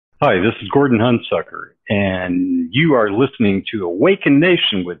Hi, this is Gordon Hunsucker, and you are listening to Awaken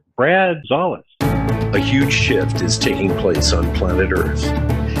Nation with Brad Zollis. A huge shift is taking place on planet Earth.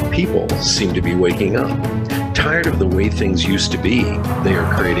 People seem to be waking up. Tired of the way things used to be, they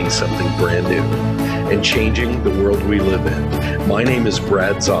are creating something brand new and changing the world we live in. My name is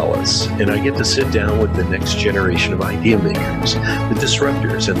Brad Zollis, and I get to sit down with the next generation of idea makers, the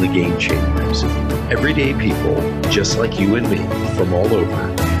disruptors, and the game changers. Everyday people, just like you and me, from all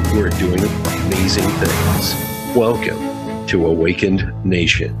over, who are doing amazing things. Welcome to Awakened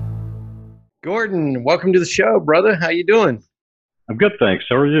Nation. Gordon, welcome to the show, brother. How you doing? I'm good, thanks.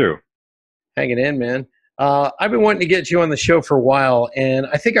 How are you? Hanging in, man. I've been wanting to get you on the show for a while, and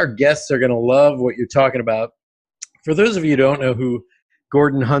I think our guests are going to love what you're talking about. For those of you who don't know who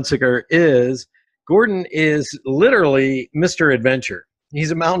Gordon Hunsucker is, Gordon is literally Mr. Adventure.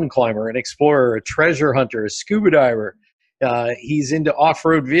 He's a mountain climber, an explorer, a treasure hunter, a scuba diver. He's into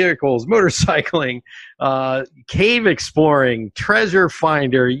off-road vehicles, motorcycling, cave exploring, treasure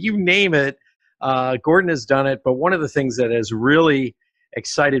finder, you name it. Gordon has done it, but one of the things that has really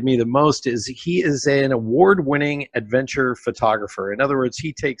excited me the most is he is an award-winning adventure photographer. In other words,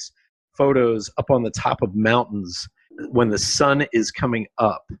 he takes photos up on the top of mountains when the sun is coming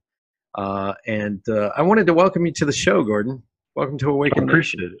up. And I wanted to welcome you to the show, Gordon. Welcome to Awaken Nation.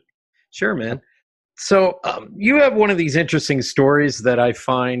 Appreciate it. Sure, man. So you have one of these interesting stories that I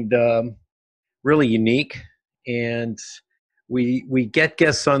find really unique, and we get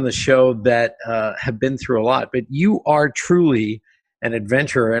guests on the show that have been through a lot, but you are truly an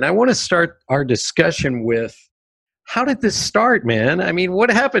adventurer. And I want to start our discussion with, how did this start, man? I mean,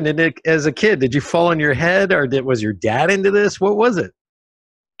 what happened as a kid? Did you fall on your head, or was your dad into this? What was it?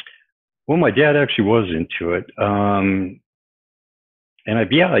 Well, my dad actually was into it. And I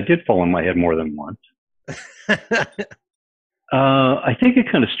did fall on my head more than once. I think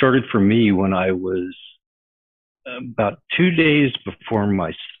it kind of started for me when I was about 2 days before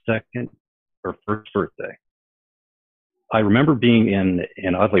my second or first birthday. I remember being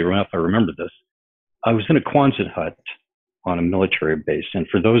and oddly enough, I remember this. I was in a Quonset hut on a military base. And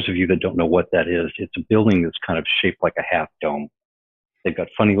for those of you that don't know what that is, it's a building that's kind of shaped like a half dome. They've got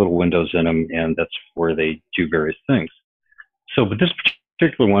funny little windows in them, and that's where they do various things. So, but this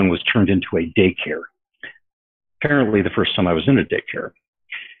particular one was turned into a daycare. Apparently the first time I was in a daycare.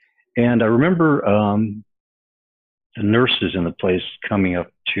 And I remember the nurses in the place coming up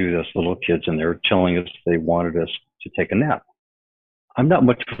to us little kids, and they were telling us they wanted us to take a nap. I'm not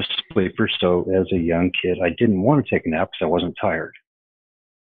much of a sleeper, so as a young kid, I didn't want to take a nap because I wasn't tired.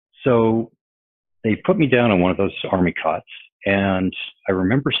 So they put me down on one of those army cots, and I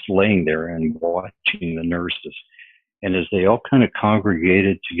remember laying there and watching the nurses. And as they all kind of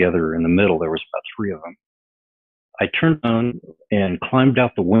congregated together in the middle, there was about 3 of them. I turned on and climbed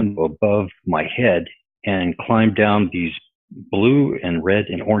out the window above my head and climbed down these blue and red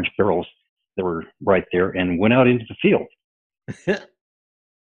and orange barrels that were right there and went out into the field.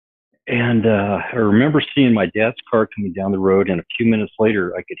 And I remember seeing my dad's car coming down the road, and a few minutes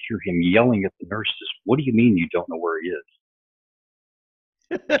later, I could hear him yelling at the nurses, "What do you mean you don't know where he is?"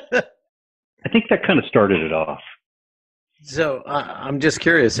 I think that kind of started it off. So I'm just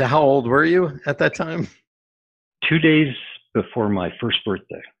curious, how old were you at that time? 2 days before my first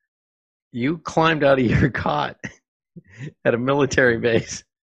birthday. You climbed out of your cot at a military base.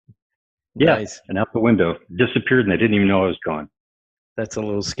 Yeah, Nice. and out the window, disappeared, and they didn't even know I was gone. That's a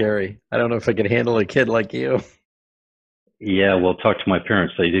little scary. I don't know if I could handle a kid like you. Yeah, well, talk to my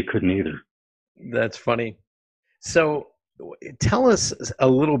parents. They couldn't either. That's funny. So tell us a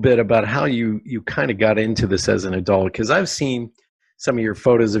little bit about how you kind of got into this as an adult, because I've seen some of your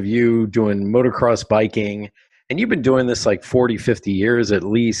photos of you doing motocross biking, and you've been doing this like 40, 50 years at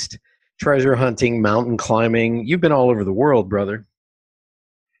least, treasure hunting, mountain climbing. You've been all over the world, brother.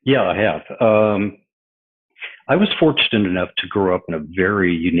 Yeah, I have. I was fortunate enough to grow up in a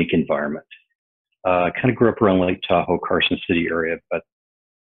very unique environment. I kind of grew up around Lake Tahoe, Carson City area, but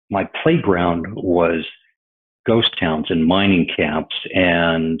my playground was ghost towns and mining camps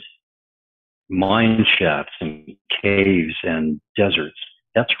and mine shafts and caves and deserts.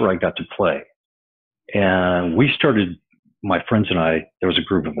 That's where I got to play. And we started, my friends and I, there was a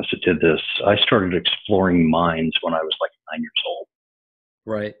group of us that did this. I started exploring mines when I was like 9 years old.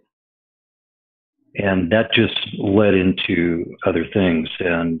 Right. And that just led into other things.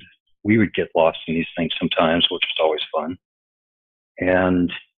 And we would get lost in these things sometimes, which was always fun.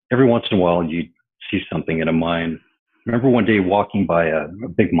 And every once in a while, you'd see something in a mine. I remember one day walking by a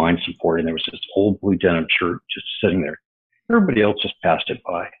big mine support, and there was this old blue denim shirt just sitting there. Everybody else just passed it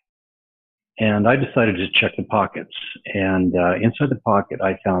by. And I decided to check the pockets. And inside the pocket,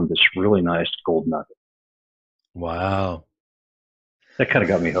 I found this really nice gold nugget. Wow. That kind of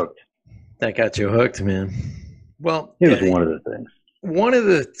got me hooked. That got you hooked, man. Well, It was one of the things. one of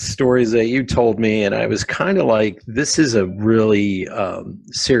the stories that you told me, and I was kind of like, this is a really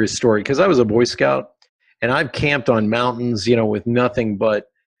serious story, because I was a Boy Scout and I've camped on mountains, with nothing but,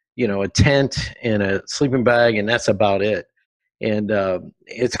 a tent and a sleeping bag, and that's about it. And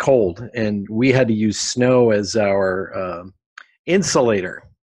it's cold, and we had to use snow as our insulator.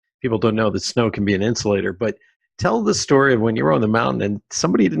 People don't know that snow can be an insulator, but tell the story of when you were on the mountain and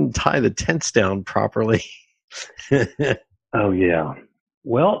somebody didn't tie the tents down properly. Oh, yeah.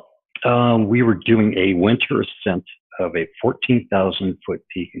 Well, we were doing a winter ascent of a 14,000-foot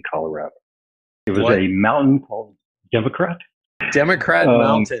peak in Colorado. It was a mountain called Democrat. Democrat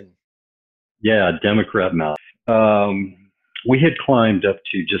Mountain. Yeah, Democrat Mountain. We had climbed up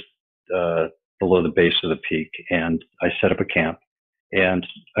to just below the base of the peak, and I set up a camp. And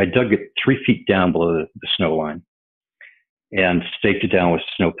I dug it 3 feet down below the snow line and staked it down with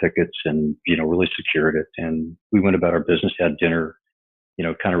snow pickets and, really secured it. And we went about our business, had dinner,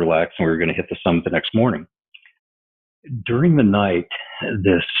 kind of relaxed, and we were going to hit the summit the next morning. During the night,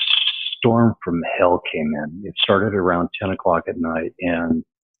 this storm from hell came in. It started around 10 o'clock at night, and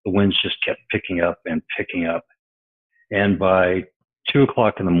the winds just kept picking up and picking up. And by 2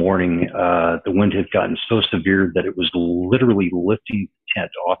 o'clock in the morning, the wind had gotten so severe that it was literally lifting the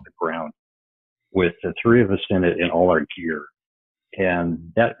tent off the ground with the three of us in it and all our gear.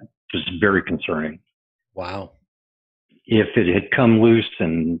 And that was very concerning. Wow. If it had come loose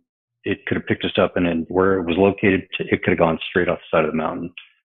and it could have picked us up, and where it was located, it could have gone straight off the side of the mountain.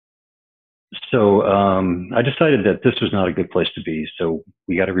 So I decided that this was not a good place to be. So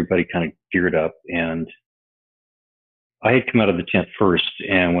we got everybody kind of geared up, and I had come out of the tent first.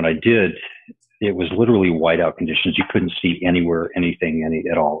 And when I did, it was literally whiteout conditions. You couldn't see anywhere, anything,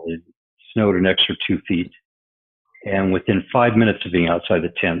 at all. It snowed an extra 2 feet. And within 5 minutes of being outside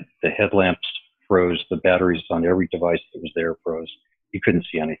the tent, the headlamps froze, the batteries on every device that was there froze. You couldn't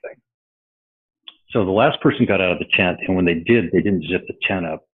see anything. So the last person got out of the tent, and when they did, they didn't zip the tent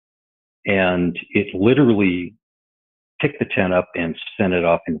up. And it literally picked the tent up and sent it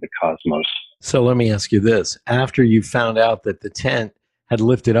off into the cosmos. So let me ask you this. After you found out that the tent had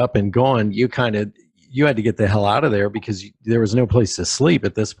lifted up and gone, you had to get the hell out of there, because there was no place to sleep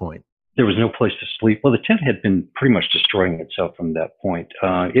at this point. There was no place to sleep. Well, the tent had been pretty much destroying itself from that point.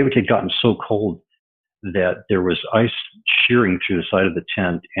 It had gotten so cold that there was ice shearing through the side of the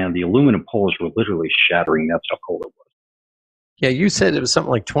tent, and the aluminum poles were literally shattering. That's how cold it was. Yeah, you said it was something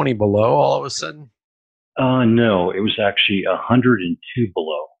like 20 below all of a sudden? No, it was actually 102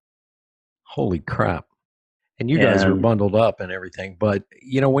 below. Holy crap. And you guys were bundled up and everything. But,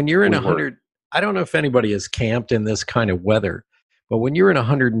 when you're in 100, I don't know if anybody has camped in this kind of weather, but when you're in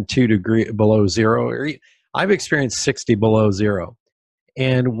 102 degree below zero, I've experienced 60 below zero.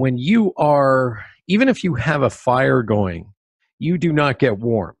 And when you are, even if you have a fire going, you do not get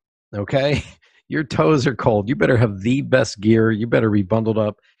warm, okay? Your toes are cold. You better have the best gear. You better be bundled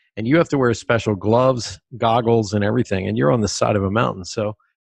up. And you have to wear special gloves, goggles, and everything. And you're on the side of a mountain. So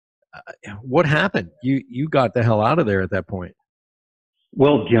what happened? You got the hell out of there at that point.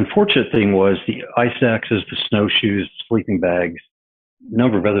 Well, the unfortunate thing was the ice axes, the snowshoes, sleeping bags, a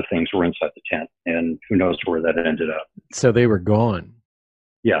number of other things were inside the tent. And who knows where that ended up. So they were gone.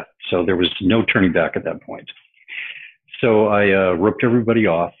 Yeah. So there was no turning back at that point. So I roped everybody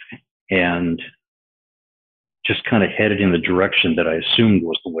off and just kind of headed in the direction that I assumed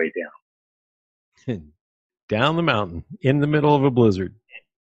was the way down. Down the mountain in the middle of a blizzard.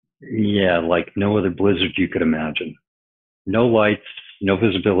 Yeah, like no other blizzard you could imagine. No lights, no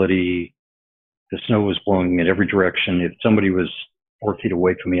visibility. The snow was blowing in every direction. If somebody was 4 feet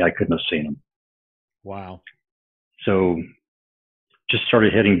away from me, I couldn't have seen them. Wow. So just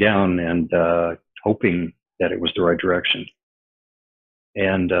started heading down and hoping that it was the right direction.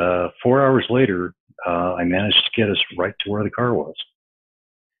 And 4 hours later, I managed to get us right to where the car was.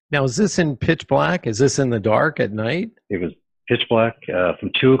 Now, is this in pitch black? Is this in the dark at night? It was pitch black from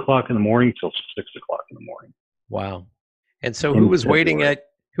 2 o'clock in the morning till 6 o'clock in the morning. Wow. And so who was waiting at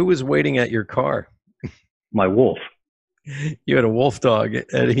your car? My wolf. You had a wolf dog,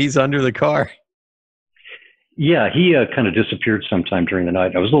 and he's under the car. Yeah, he kind of disappeared sometime during the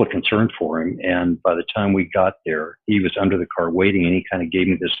night. I was a little concerned for him, and by the time we got there, he was under the car waiting, and he kind of gave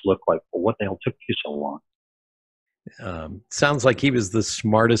me this look like, well, what the hell took you so long? Sounds like he was the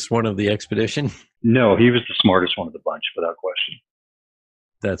smartest one of the expedition. No, he was the smartest one of the bunch, without question.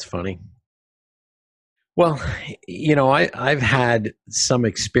 That's funny. Well, I've had some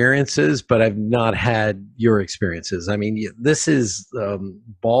experiences, but I've not had your experiences. I mean, this is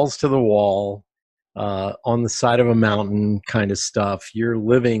balls to the wall, on the side of a mountain kind of stuff. You're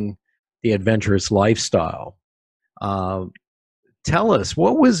living the adventurous lifestyle. Uh, Tell us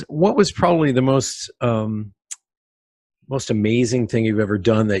what was probably the most amazing thing you've ever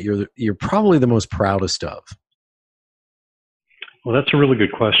done that you're probably the most proudest of. Well, that's a really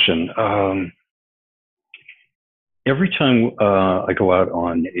good question. Every time I go out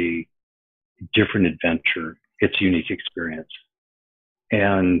on a different adventure, it's a unique experience.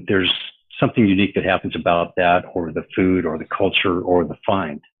 And there's something unique that happens about that, or the food, or the culture, or the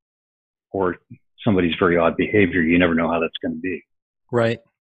find, or somebody's very odd behavior. You never know how that's going to be. Right.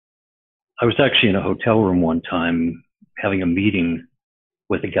 I was actually in a hotel room one time having a meeting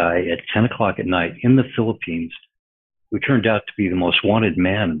with a guy at 10 o'clock at night in the Philippines who turned out to be the most wanted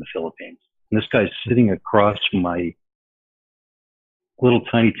man in the Philippines. And this guy's sitting across from my little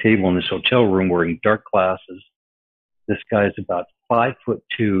tiny table in this hotel room wearing dark glasses. This guy's about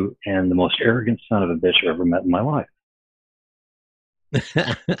 5'2" and the most arrogant son of a bitch I've ever met in my life.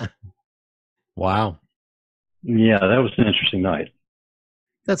 Wow. Yeah, that was an interesting night.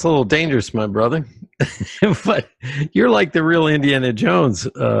 That's a little dangerous, my brother. But you're like the real Indiana Jones,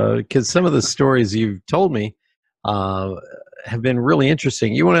 because some of the stories you've told me uh, have been really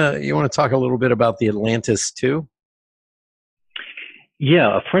interesting. You want to talk a little bit about the Atlantis too?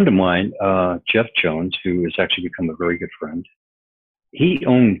 Yeah, a friend of mine, Jeff Jones, who has actually become a very good friend, he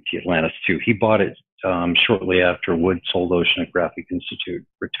owned the Atlantis too. He bought it shortly after Wood sold Oceanographic Institute,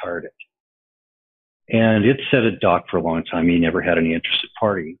 retired it. And it sat at dock for a long time. He never had any interested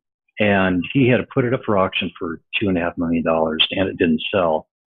party. And he had to put it up for auction for $2.5 million, and it didn't sell.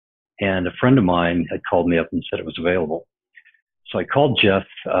 And a friend of mine had called me up and said it was available. So I called Jeff,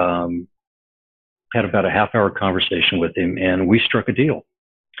 had about a half-hour conversation with him, and we struck a deal.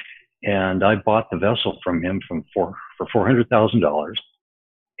 And I bought the vessel from him for $400,000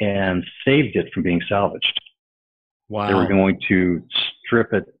 and saved it from being salvaged. Wow. They were going to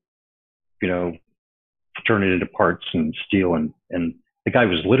strip it, you know, turn it into parts and steel. And the guy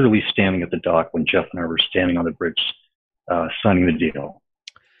was literally standing at the dock when Jeff and I were standing on the bridge signing the deal.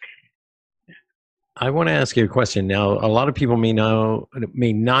 I want to ask you a question. Now, a lot of people may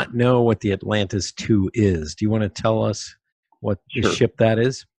not know what the Atlantis II is. Do you want to tell us what the Sure. ship that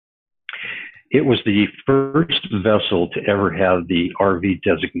is? It was the first vessel to ever have the RV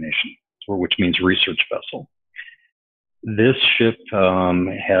designation, which means research vessel. This ship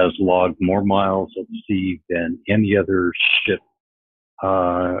has logged more miles at sea than any other ship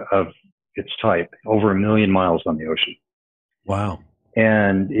of its type, over 1 million miles on the ocean. Wow.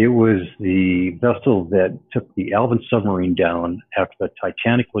 And it was the vessel that took the Alvin submarine down after the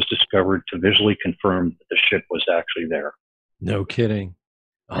Titanic was discovered to visually confirm that the ship was actually there. No kidding.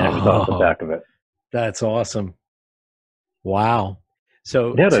 And it was off the back of it. That's awesome. Wow.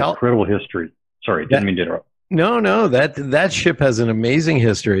 So It had an incredible history. Sorry, didn't mean to interrupt. No, that ship has an amazing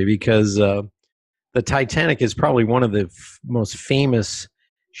history because the Titanic is probably one of the most famous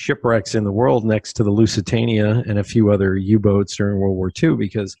shipwrecks in the world, next to the Lusitania and a few other U-boats during World War II,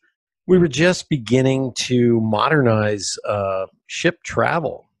 because we were just beginning to modernize ship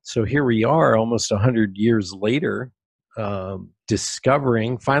travel. So here we are almost 100 years later,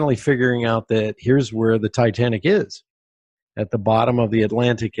 finally figuring out that here's where the Titanic is, at the bottom of the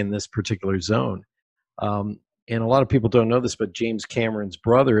Atlantic in this particular zone. And a lot of people don't know this, but James Cameron's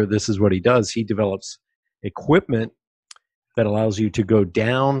brother, this is what he does. He develops equipment that allows you to go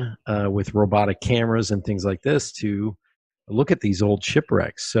down with robotic cameras and things like this to look at these old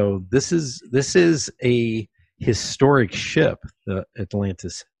shipwrecks. So this is a historic ship, the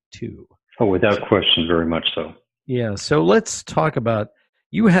Atlantis II. Oh, without question, very much so. Yeah. So let's talk about,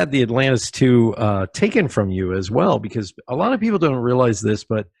 you had the Atlantis II taken from you as well, because a lot of people don't realize this,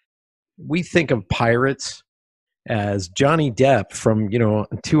 but we think of pirates as Johnny Depp from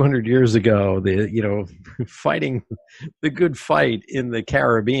 200 years ago, fighting the good fight in the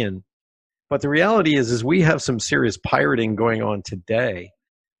Caribbean. But the reality is we have some serious pirating going on today.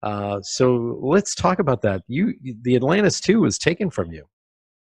 So let's talk about that. The Atlantis II was taken from you.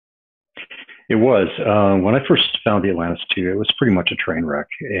 It was. When I first found the Atlantis II, it was pretty much a train wreck,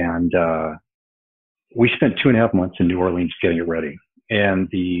 and we spent 2.5 months in New Orleans getting it ready. And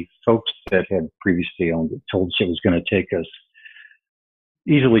the folks that had previously owned it told us it was going to take us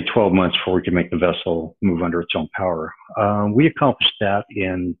easily 12 months before we could make the vessel move under its own power. We accomplished that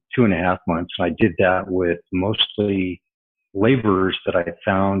in 2.5 months. And I did that with mostly laborers that I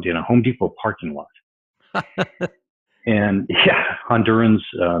found in a Home Depot parking lot. And yeah, Hondurans,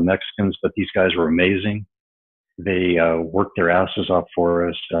 Mexicans, but these guys were amazing. They worked their asses off for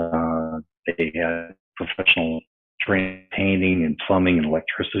us. They had professional training, painting and plumbing and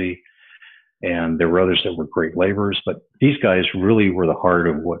electricity. And there were others that were great laborers, but these guys really were the heart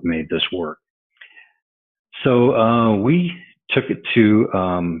of what made this work. So we took it to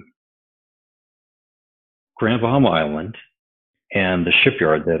Grand Bahama Island and the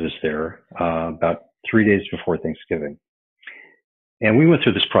shipyard that is there about 3 days before Thanksgiving. And we went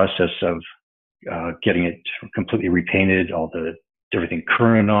through this process of getting it completely repainted, everything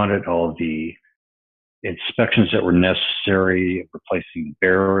current on it, all the inspections that were necessary, replacing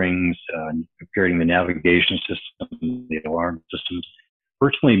bearings, upgrading the navigation system, the alarm systems,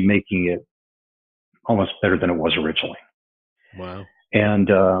 virtually making it almost better than it was originally. Wow. And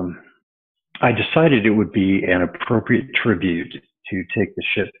I decided it would be an appropriate tribute to take the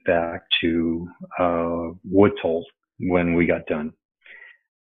ship back to Woodshold when we got done.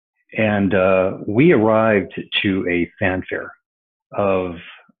 And we arrived to a fanfare of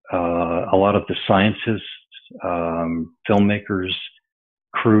a lot of the scientists, filmmakers,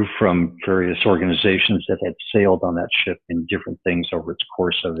 crew from various organizations that had sailed on that ship in different things over its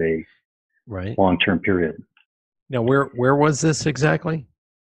course of a long-term period. Now, where was this exactly?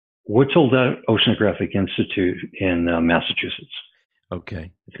 Woodshold Oceanographic Institute in Massachusetts.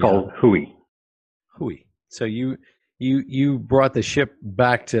 Okay. It's called Hui. Hui. So you brought the ship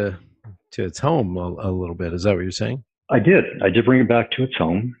back to its home a little bit. Is that what you're saying? I did. I did bring it back to its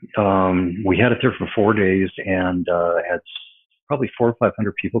home. We had it there for 4 days and had probably 400 or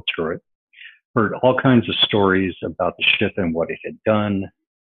 500 people tour it. Heard all kinds of stories about the ship and what it had done.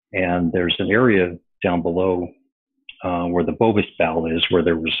 And there's an area down below where the Bobus Bow is, where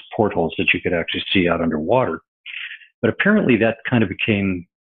there was portholes that you could actually see out underwater. But apparently that kind of became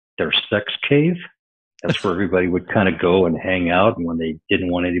their sex cave. That's where everybody would kind of go and hang out when they didn't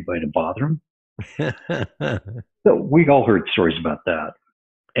want anybody to bother them. So we all heard stories about that.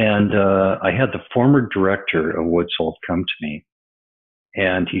 And I had the former director of Woodshold come to me,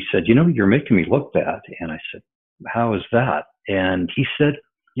 and he said, you're making me look bad. And I said, how is that? And he said,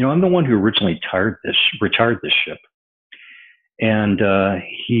 I'm the one who originally retired this ship. And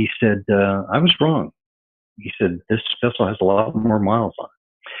he said, I was wrong. He said, this vessel has a lot more miles on it.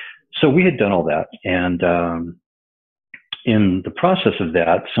 So we had done all that. And in the process of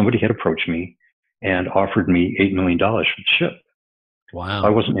that, somebody had approached me and offered me $8 million for the ship. Wow. I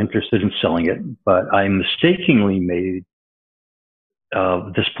wasn't interested in selling it, but I mistakenly made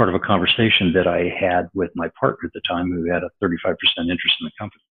this part of a conversation that I had with my partner at the time, who had a 35% interest in the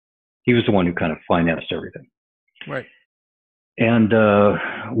company. He was the one who kind of financed everything. Right. And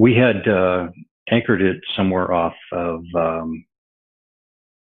we had anchored it somewhere off of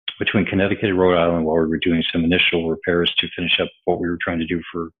between Connecticut and Rhode Island while we were doing some initial repairs to finish up what we were trying to do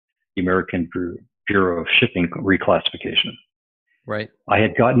for the American Bureau of Shipping reclassification. Right. I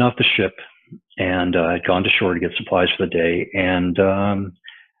had gotten off the ship and I'd gone to shore to get supplies for the day, and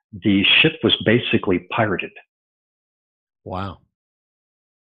the ship was basically pirated. Wow.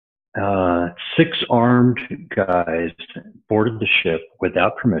 6 armed guys boarded the ship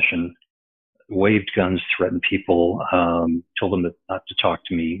without permission, waved guns, threatened people, told them not to talk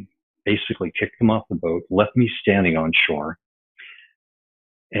to me, basically kicked them off the boat, left me standing on shore.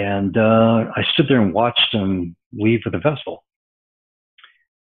 And I stood there and watched them leave with the vessel.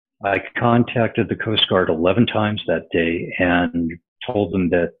 I contacted the Coast Guard 11 times that day and told them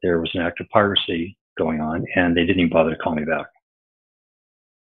that there was an act of piracy going on, and they didn't even bother to call me back.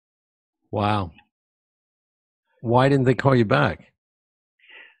 Wow. Why didn't they call you back?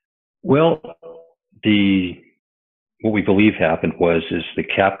 Well, what we believe happened is the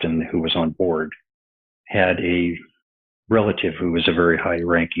captain who was on board had a relative who was a very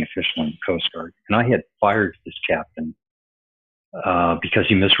high-ranking official in the Coast Guard, and I had fired this captain because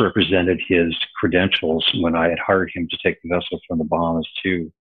he misrepresented his credentials when I had hired him to take the vessel from the Bahamas to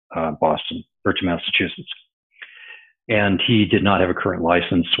Boston or to Massachusetts. And he did not have a current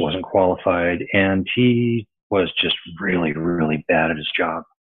license, wasn't qualified, and he was just really, really bad at his job.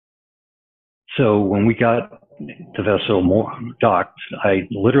 So when we got the vessel docked, I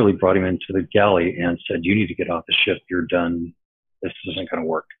literally brought him into the galley and said, you need to get off the ship. You're done. This isn't going to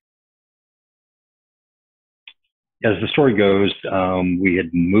work. As the story goes, we had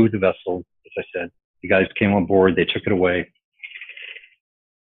moved the vessel, as I said. The guys came on board. They took it away.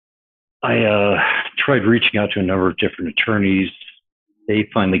 I tried reaching out to a number of different attorneys. They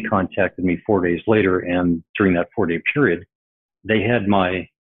finally contacted me 4 days later, and during that 4-day period, they had my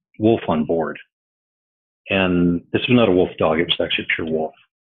wolf on board. And this was not a wolf dog. It was actually a pure wolf.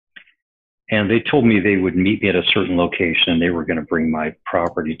 And they told me they would meet me at a certain location. They were going to bring my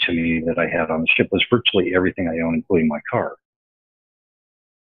property to me that I had on the ship. It was virtually everything I owned, including my car.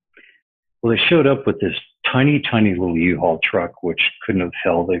 Well, they showed up with this tiny, tiny little U-Haul truck, which couldn't have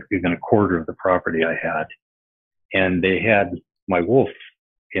held even a quarter of the property I had. And they had my wolf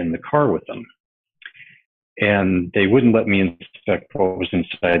in the car with them. And they wouldn't let me inspect what was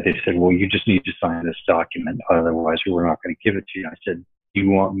inside. They said, well, you just need to sign this document. Otherwise, we're not going to give it to you. I said, you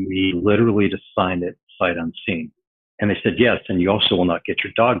want me literally to sign it sight unseen? And they said, yes. And you also will not get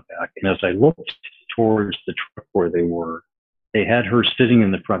your dog back. And as I looked towards the truck where they were, they had her sitting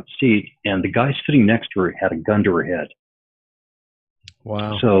in the front seat, and the guy sitting next to her had a gun to her head.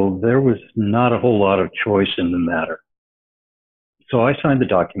 Wow. So there was not a whole lot of choice in the matter. So I signed the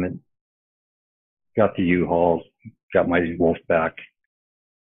document, got the U-Haul, got my wolf back.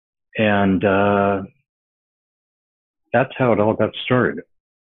 And that's how it all got started.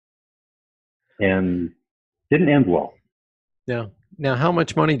 And didn't end well. Now, how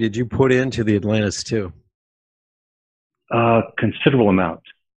much money did you put into the Atlantis II? Considerable amount.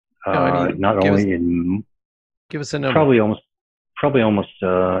 Not only in give us a number. Probably almost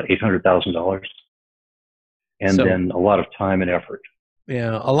 $800,000, and then a lot of time and effort.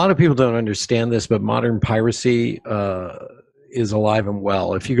 Yeah, a lot of people don't understand this, but modern piracy is alive and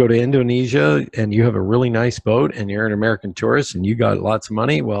well. If you go to Indonesia and you have a really nice boat and you're an American tourist and you got lots of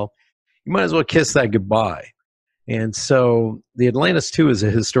money, well, you might as well kiss that goodbye. And so the Atlantis II is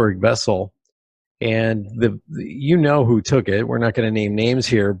a historic vessel. And you know who took it. We're not going to name names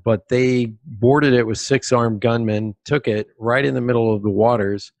here, but they boarded it with 6 armed gunmen, took it right in the middle of the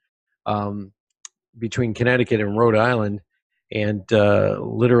waters between Connecticut and Rhode Island, and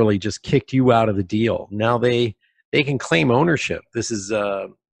literally just kicked you out of the deal. Now they can claim ownership. These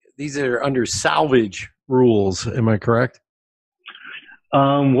are under salvage rules. Am I correct? He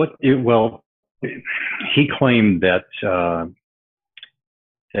claimed that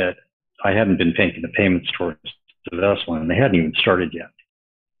I hadn't been making the payments towards the vessel, and they hadn't even started yet.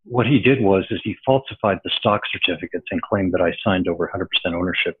 What he did was he falsified the stock certificates and claimed that I signed over 100%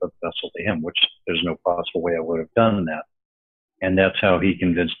 ownership of the vessel to him, which there's no possible way I would have done that. And that's how he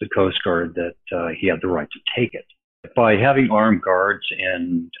convinced the Coast Guard that he had the right to take it. By having armed guards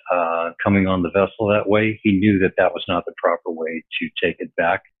and coming on the vessel that way, he knew that that was not the proper way to take it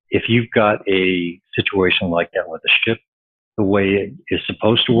back. If you've got a situation like that with a ship, the way it is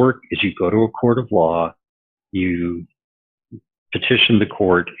supposed to work is you go to a court of law, you petition the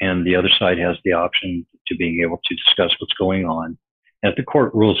court, and the other side has the option to being able to discuss what's going on. And if the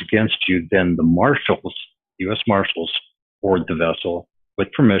court rules against you, then the marshals, U.S. Marshals, board the vessel with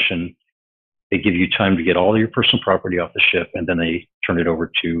permission. They give you time to get all of your personal property off the ship, and then they turn it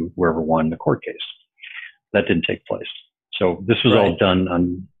over to whoever won the court case. That didn't take place. So this was all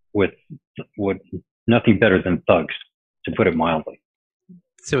done with nothing better than thugs, to put it mildly.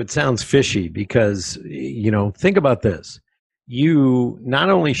 So it sounds fishy because, think about this. You not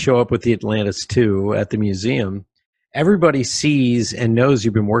only show up with the Atlantis II at the museum, everybody sees and knows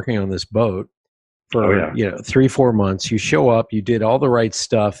you've been working on this boat for 3-4 months. You show up, you did all the right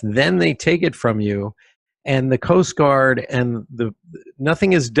stuff, then they take it from you, and the Coast Guard and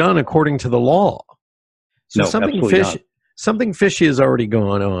nothing is done according to the law. So something fishy has already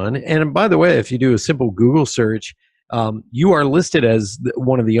gone on. And by the way, if you do a simple Google search, you are listed as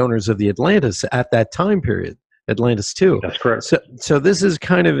one of the owners of the Atlantis at that time period, Atlantis II. That's correct. So this is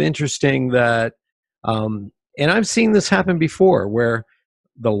kind of interesting that, and I've seen this happen before, where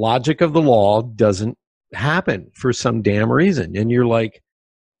the logic of the law doesn't happen for some damn reason. And you're like,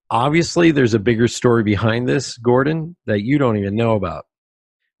 obviously there's a bigger story behind this, Gordon, that you don't even know about,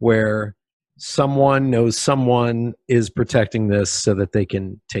 where someone knows someone is protecting this so that they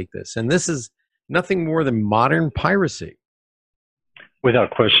can take this. And this is nothing more than modern piracy.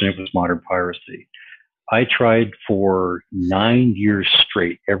 Without question, it was modern piracy. I tried for 9 years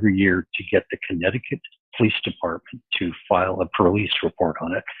straight, every year, to get the Connecticut Police Department to file a police report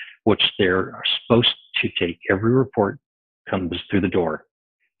on it, which they're supposed to take every report comes through the door.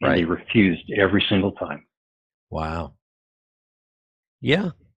 And they refused every single time. Wow.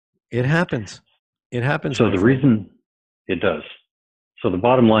 Yeah, it happens. It happens. So the reason it does. So the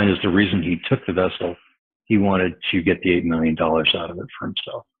bottom line is the reason he took the vessel, he wanted to get the $8 million out of it for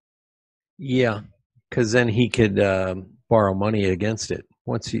himself. Yeah, because then he could borrow money against it.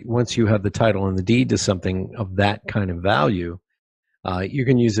 Once you have the title and the deed to something of that kind of value, you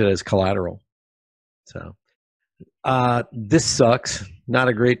can use it as collateral. So this sucks. Not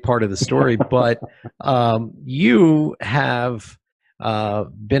a great part of the story, but you have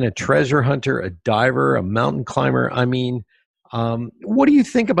been a treasure hunter, a diver, a mountain climber. I mean, What do you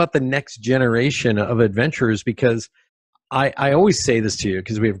think about the next generation of adventurers? Because I always say this to you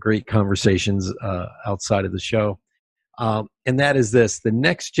because we have great conversations outside of the show. And that is this: the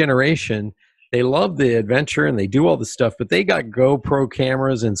next generation, they love the adventure and they do all the stuff, but they got GoPro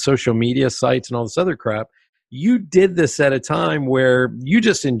cameras and social media sites and all this other crap. You did this at a time where you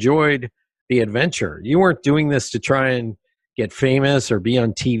just enjoyed the adventure. You weren't doing this to try and get famous or be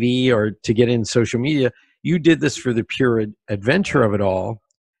on TV or to get in social media. You did this for the pure adventure of it all.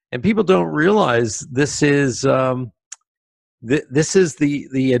 And people don't realize this is this is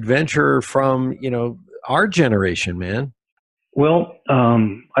the adventure from, you know, our generation, man. Well,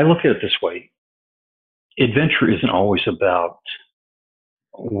 I look at it this way. Adventure isn't always about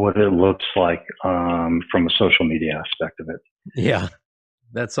what it looks like from a social media aspect of it. Yeah,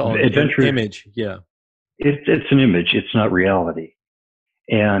 that's all. Adventure Image. Yeah. It's an image. It's not reality.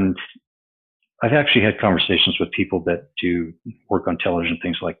 And I've actually had conversations with people that do work on television,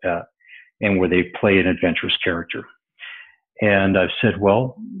 things like that, and where they play an adventurous character. And I've said,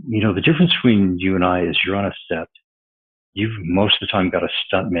 well, you know, the difference between you and I is you're on a set. You've most of the time got a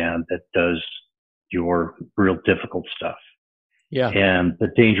stuntman that does your real difficult stuff. Yeah. And the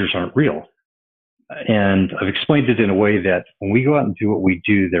dangers aren't real. And I've explained it in a way that when we go out and do what we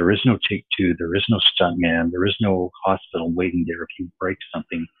do, there is no take two, there is no stuntman, there is no hospital waiting there if you break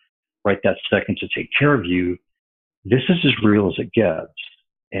something right that second to take care of you. This is as real as it gets.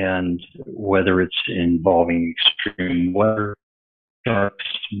 And whether it's involving extreme weather, sharks,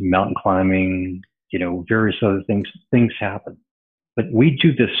 mountain climbing, you know, various other things happen. But we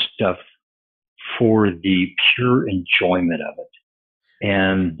do this stuff for the pure enjoyment of it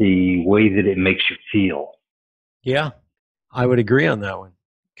and the way that it makes you feel. Yeah, I would agree on that one.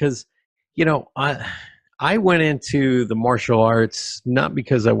 Because, you know, I went into the martial arts not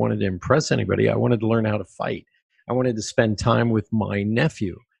because I wanted to impress anybody. I wanted to learn how to fight. I wanted to spend time with my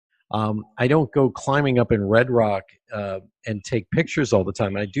nephew. I don't go climbing up in Red Rock and take pictures all the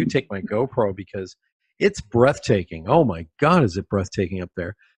time. I do take my GoPro because it's breathtaking. Oh my God, is it breathtaking up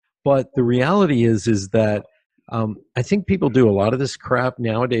there? But the reality is that I think people do a lot of this crap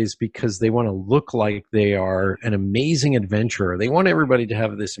nowadays because they want to look like they are an amazing adventurer. They want everybody to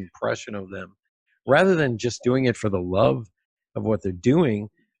have this impression of them rather than just doing it for the love of what they're doing.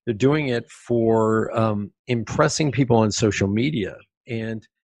 They're doing it for impressing people on social media. And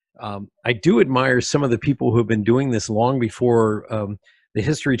I do admire some of the people who have been doing this long before the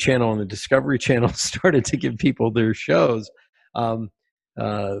History Channel and the Discovery Channel started to give people their shows. But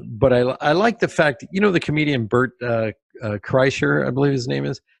I like the fact, you know, the comedian Bert Kreischer, I believe his name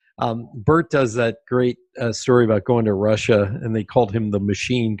is. Bert does that great story about going to Russia, and they called him the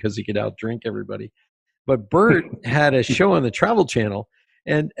Machine because he could outdrink everybody. But Bert had a show on the Travel Channel,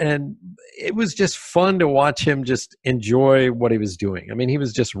 and it was just fun to watch him just enjoy what he was doing. I mean, he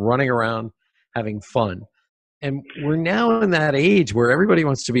was just running around having fun. And we're now in that age where everybody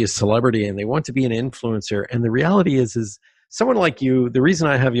wants to be a celebrity and they want to be an influencer. And the reality is someone like you, the reason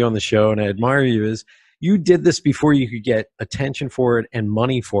I have you on the show and I admire you is you did this before you could get attention for it and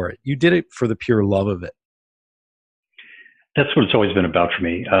money for it. You did it for the pure love of it. That's what it's always been about for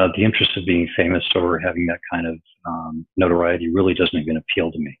me. The interest of being famous or having that kind of notoriety really doesn't even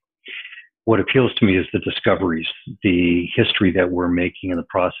appeal to me. What appeals to me is the discoveries, the history that we're making in the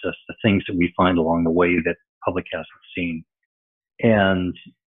process, the things that we find along the way that the public hasn't seen, and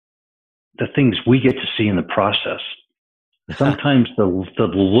the things we get to see in the process. Sometimes the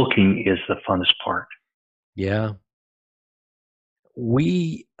looking is the funnest part. Yeah.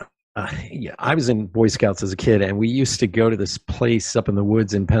 I was in Boy Scouts as a kid, and we used to go to this place up in the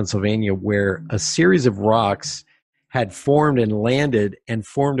woods in Pennsylvania where a series of rocks had formed and landed and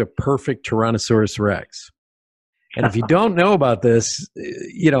formed a perfect Tyrannosaurus Rex. And if you don't know about this,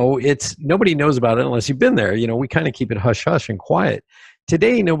 you know, nobody knows about it unless you've been there. You know, we kind of keep it hush hush and quiet.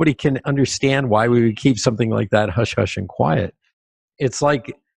 Today, nobody can understand why we would keep something like that hush hush and quiet. It's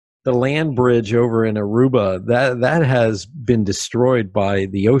like the land bridge over in Aruba, that has been destroyed by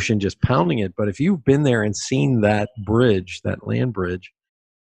the ocean just pounding it. But if you've been there and seen that bridge, that land bridge,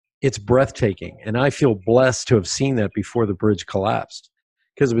 it's breathtaking. And I feel blessed to have seen that before the bridge collapsed,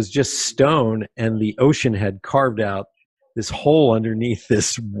 because it was just stone and the ocean had carved out this hole underneath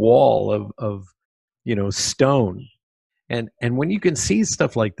this wall of you know, stone. And when you can see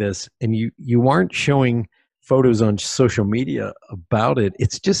stuff like this and you aren't showing photos on social media about it,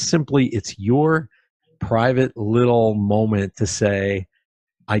 it's just simply, it's your private little moment to say,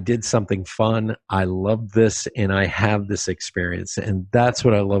 I did something fun, I love this, and I have this experience. And that's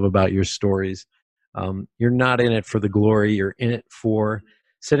what I love about your stories. You're not in it for the glory, you're in it for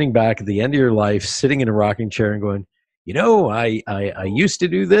sitting back at the end of your life, sitting in a rocking chair and going, I used to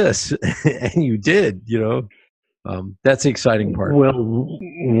do this, and you did. That's the exciting part. Well,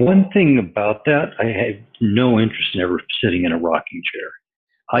 one thing about that, I have no interest in ever sitting in a rocking chair.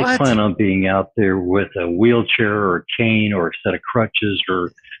 I What? plan on being out there with a wheelchair or a cane or a set of crutches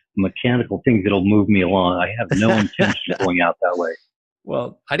or mechanical thing that'll move me along. I have no intention of going out that way.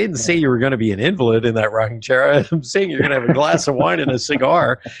 Well, I didn't say you were going to be an invalid in that rocking chair. I'm saying you're going to have a glass of wine and a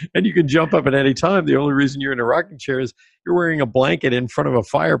cigar, and you can jump up at any time. The only reason you're in a rocking chair is you're wearing a blanket in front of a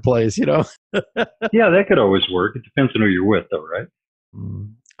fireplace, Yeah, that could always work. It depends on who you're with, though, right?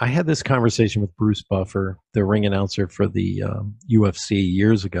 I had this conversation with Bruce Buffer, the ring announcer for the UFC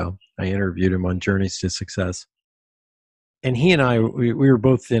years ago. I interviewed him on Journeys to Success. And he and I, we were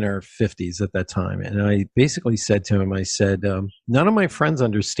both in our 50s at that time. And I basically said to him, I said, none of my friends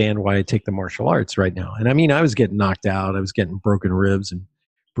understand why I take the martial arts right now. And I mean, I was getting knocked out. I was getting broken ribs and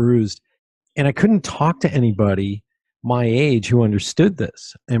bruised. And I couldn't talk to anybody my age who understood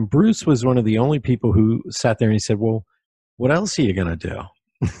this. And Bruce was one of the only people who sat there and he said, well, what else are you going to do?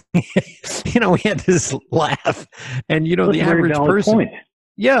 We had this laugh. And, That's the a very average valid person. point.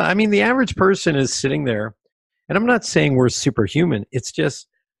 Yeah. I mean, the average person is sitting there. And I'm not saying we're superhuman. It's just,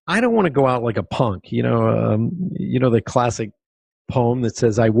 I don't want to go out like a punk. The classic poem that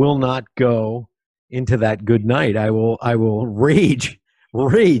says, I will not go into that good night. I will rage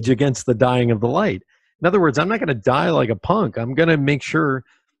against the dying of the light. In other words, I'm not going to die like a punk. I'm going to make sure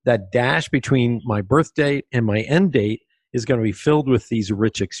that dash between my birth date and my end date is going to be filled with these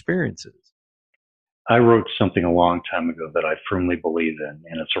rich experiences. I wrote something a long time ago that I firmly believe in,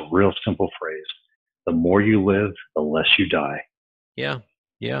 and it's a real simple phrase. The more you live, the less you die. Yeah.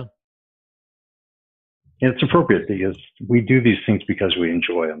 And it's appropriate because we do these things because we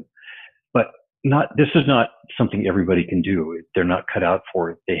enjoy them. But this is not something everybody can do. They're not cut out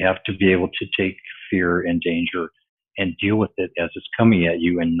for it. They have to be able to take fear and danger and deal with it as it's coming at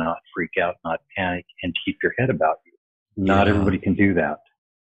you and not freak out, not panic, and keep your head about you. Not everybody can do that.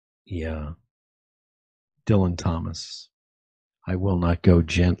 Yeah. Dylan Thomas. I will not go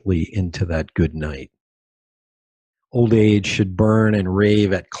gently into that good night. Old age should burn and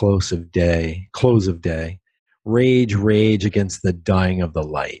rave at close of day. Rage against the dying of the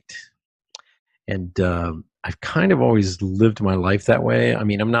light. And I've kind of always lived my life that way. I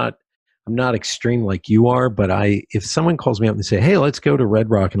mean, I'm not extreme like you are, but if someone calls me up and say, "Hey, let's go to Red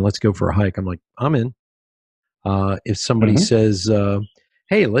Rock and let's go for a hike," I'm like, I'm in. If somebody says,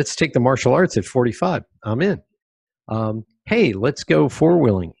 "Hey, let's take the martial arts at 45," I'm in. Hey, let's go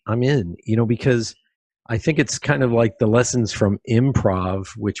four-wheeling, I'm in. Because I think it's kind of like the lessons from improv,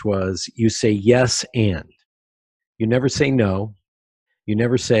 which was you say yes and. You never say no. You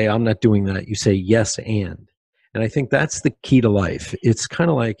never say, I'm not doing that. You say yes and. And I think that's the key to life. It's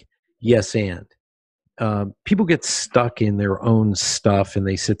kind of like yes and. People get stuck in their own stuff and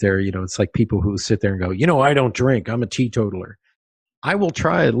they sit there, it's like people who sit there and go, I don't drink. I'm a teetotaler. I will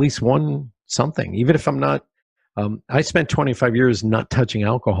try at least something, even if I'm not. I spent 25 years not touching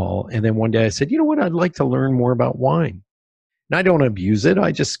alcohol. And then one day I said, you know what? I'd like to learn more about wine. And I don't abuse it.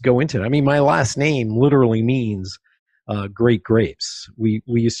 I just go into it. I mean, my last name literally means great grapes. We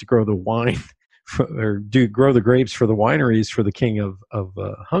used to grow the wine grow the grapes for the wineries for the king of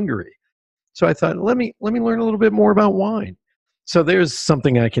Hungary. So I thought, let me learn a little bit more about wine. So there's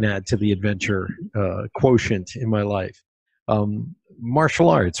something I can add to the adventure quotient in my life. Martial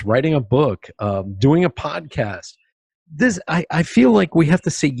arts, writing a book, doing a podcast. I feel like we have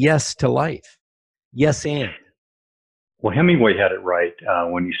to say yes to life. Yes and. Well, Hemingway had it right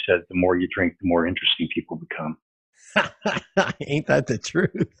when he said, the more you drink, the more interesting people become. Ain't that the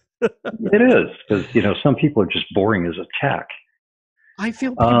truth? It is, because, some people are just boring as a tack. I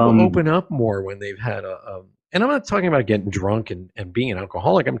feel people open up more when they've had and I'm not talking about getting drunk and being an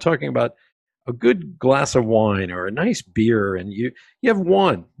alcoholic. I'm talking about a good glass of wine or a nice beer, and you have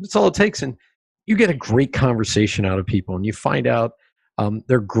one. That's all it takes, and you get a great conversation out of people, and you find out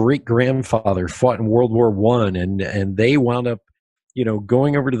their great grandfather fought in World War I, and they wound up,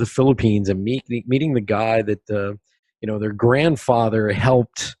 going over to the Philippines and meeting the guy that their grandfather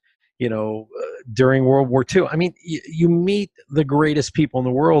helped, during World War II. I mean, you meet the greatest people in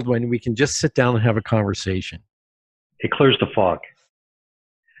the world when we can just sit down and have a conversation. It clears the fog.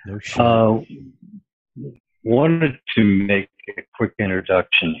 No shit. Wanted to make a quick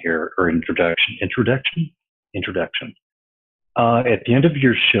introduction here, or introduction. At the end of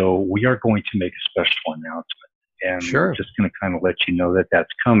your show, we are going to make a special announcement, and we're just going to kind of let you know that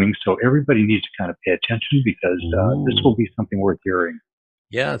that's coming. So everybody needs to kind of pay attention because this will be something worth hearing.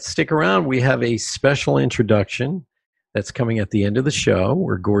 Yeah, stick around. We have a special introduction that's coming at the end of the show,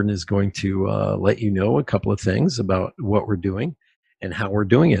 where Gordon is going to let you know a couple of things about what we're doing and how we're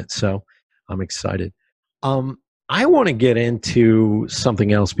doing it. So I'm excited. Um, I want to get into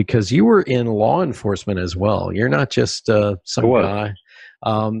something else because you were in law enforcement as well. You're not just some guy.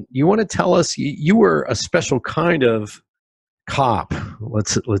 You want to tell us you were a special kind of cop.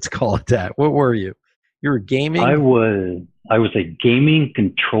 Let's call it that. What were you? You were gaming? I was a gaming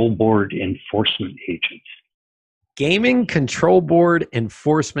control board enforcement agent. Gaming control board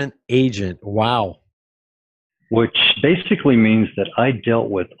enforcement agent. Wow. Which basically means that I dealt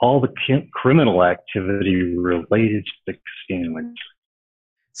with all the criminal activity related to the casino industry.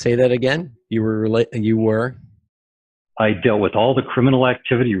 Say that again. You were. I dealt with all the criminal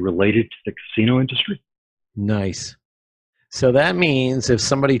activity related to the casino industry. Nice. So that means if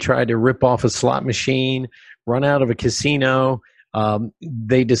somebody tried to rip off a slot machine, run out of a casino,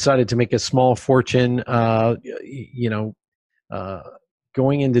 they decided to make a small fortune, going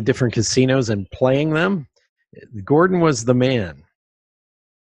into different casinos and playing them, Gordon was the man.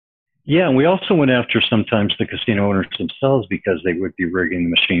 Yeah, and we also went after sometimes the casino owners themselves because they would be rigging the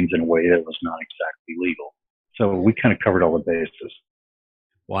machines in a way that was not exactly legal. So we kind of covered all the bases.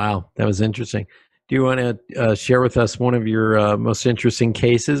 Wow, that was interesting. Do you want to share with us one of your most interesting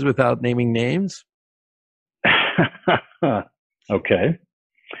cases without naming names? Okay.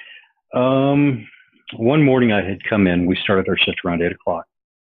 One morning I had come in. We started our shift around 8 o'clock.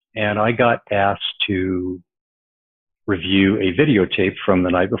 And I got asked to review a videotape from the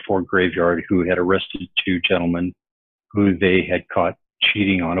night before Graveyard who had arrested two gentlemen who they had caught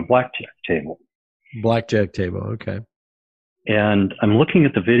cheating on a blackjack table. Blackjack table, okay. And I'm looking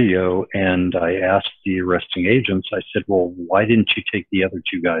at the video and I asked the arresting agents, I said, well, why didn't you take the other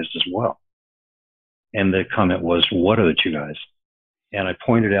two guys as well? And the comment was, what are the two guys? And I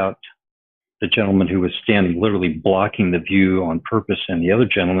pointed out the gentleman who was standing literally blocking the view on purpose and the other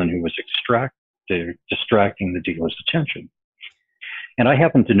gentleman who was distracting the dealer's attention. And I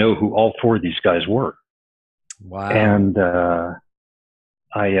happened to know who all four of these guys were. Wow. And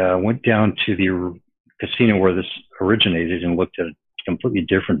I went down to the casino where this originated and looked at a completely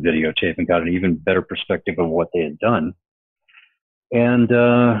different videotape and got an even better perspective of what they had done. And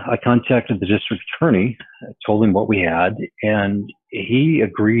I contacted the district attorney, told him what we had, and he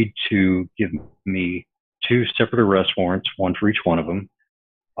agreed to give me two separate arrest warrants, one for each one of them.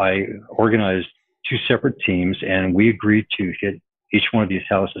 I organized two separate teams, and we agreed to hit each one of these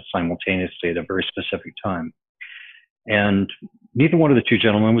houses simultaneously at a very specific time. And neither one of the two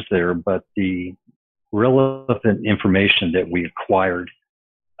gentlemen was there, but the relevant information that we acquired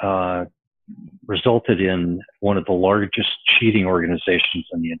resulted in one of the largest cheating organizations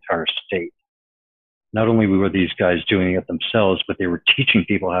in the entire state. Not only were these guys doing it themselves, but they were teaching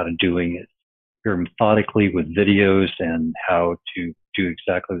people how to doing it very methodically with videos and how to do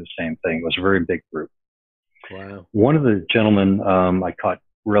exactly the same thing. It was a very big group. Wow. One of the gentlemen I caught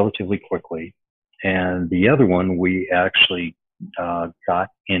relatively quickly, and the other one we actually got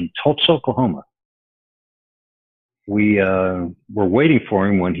in Tulsa, Oklahoma. We were waiting for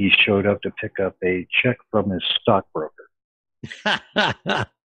him when he showed up to pick up a check from his stockbroker.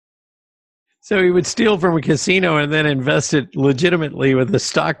 So he would steal from a casino and then invest it legitimately with a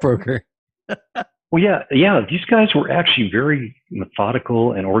stockbroker. Well, yeah. These guys were actually very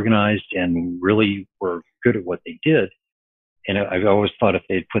methodical and organized and really were good at what they did. And I've always thought if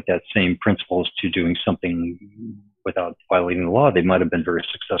they'd put that same principles to doing something without violating the law, they might have been very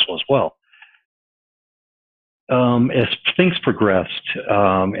successful as well. As things progressed,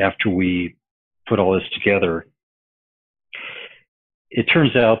 after we put all this together, it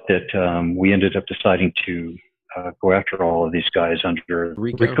turns out that we ended up deciding to go after all of these guys under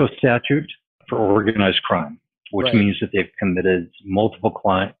RICO statute for organized crime, which means that they've committed multiple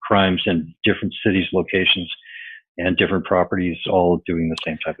crimes in different cities, locations, and different properties, all doing the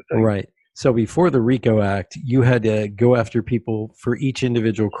same type of thing. Right. So before the RICO Act, you had to go after people for each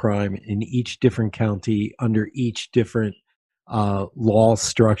individual crime in each different county under each different law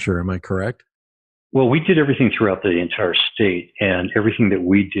structure. Am I correct? Well, we did everything throughout the entire state, and everything that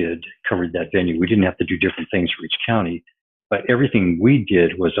we did covered that venue. We didn't have to do different things for each county, but everything we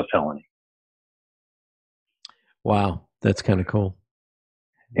did was a felony. Wow, that's kind of cool.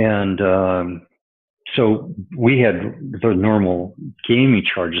 And so we had the normal gaming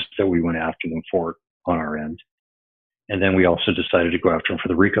charges that we went after them for on our end. And then we also decided to go after them for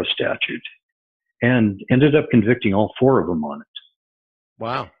the RICO statute and ended up convicting all four of them on it.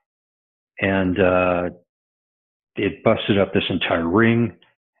 Wow. And it busted up this entire ring.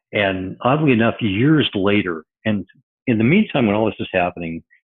 And oddly enough, years later, and in the meantime, when all this is happening,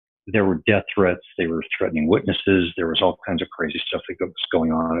 there were death threats. They were threatening witnesses. There was all kinds of crazy stuff that was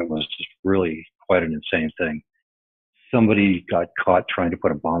going on. It was just really quite an insane thing. Somebody got caught trying to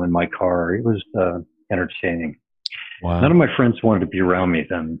put a bomb in my car. It was entertaining. Wow. None of my friends wanted to be around me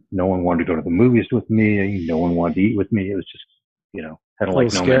then. No one wanted to go to the movies with me. No one wanted to eat with me. It was just, kind of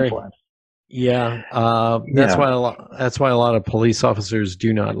like no man's land. Yeah, that's why a lot of police officers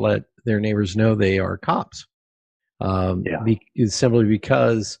do not let their neighbors know they are cops. Simply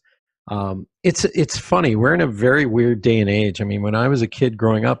because it's funny. We're in a very weird day and age. I mean, when I was a kid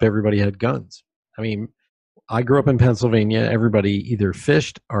growing up, everybody had guns. I mean, I grew up in Pennsylvania. Everybody either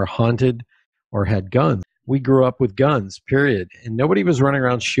fished or hunted or had guns. We grew up with guns, period. And nobody was running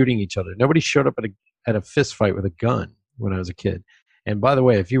around shooting each other. Nobody showed up at a fist fight with a gun when I was a kid. And by the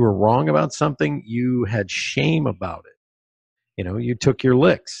way, if you were wrong about something, you had shame about it. You took your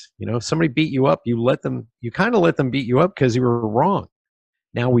licks. If somebody beat you up, you kind of let them beat you up because you were wrong.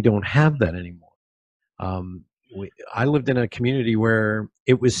 Now we don't have that anymore. I lived in a community where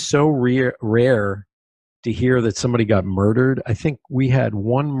it was so rare to hear that somebody got murdered. I think we had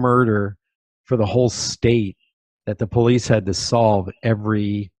one murder for the whole state that the police had to solve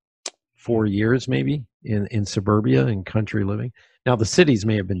every 4 years, maybe in suburbia and country living. Now the cities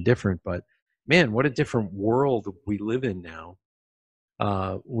may have been different, but man, what a different world we live in now,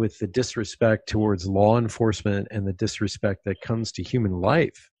 with the disrespect towards law enforcement and the disrespect that comes to human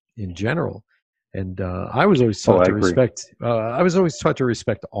life in general. And I was always taught to respect. I was always taught to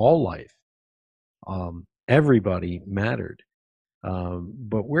respect all life. Everybody mattered.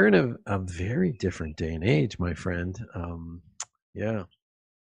 But we're in a very different day and age, my friend. Yeah.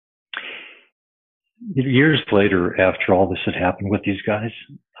 Years later, after all this had happened with these guys,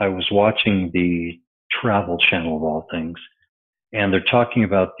 I was watching the Travel Channel of all things, and they're talking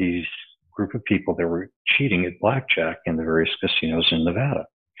about these group of people that were cheating at blackjack in the various casinos in Nevada.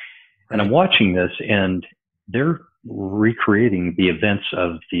 And I'm watching this, and they're recreating the events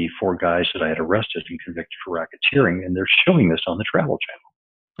of the 4 guys that I had arrested and convicted for racketeering, and they're showing this on the Travel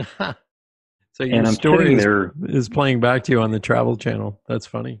Channel. So your story is playing back to you on the Travel Channel. That's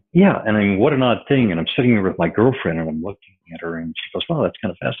funny. Yeah, and I mean, what an odd thing. And I'm sitting there with my girlfriend, and I'm looking at her, and she goes, "Wow, that's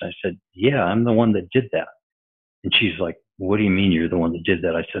kind of fast." And I said, "Yeah, I'm the one that did that." And she's like, "What do you mean you're the one that did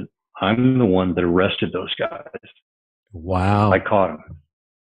that?" I said, "I'm the one that arrested those guys." Wow. I caught them.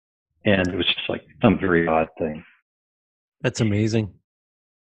 And it was just like some very odd thing. That's amazing.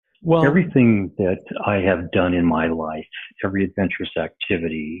 Well, everything that I have done in my life, every adventurous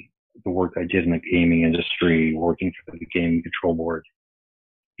activity, the work I did in the gaming industry, working for the Gaming Control Board,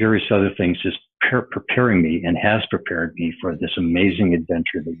 various other things, is preparing me and has prepared me for this amazing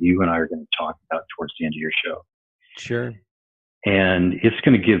adventure that you and I are going to talk about towards the end of your show. Sure. And it's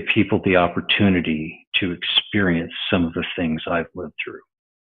going to give people the opportunity to experience some of the things I've lived through.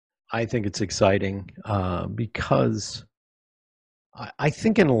 I think it's exciting because I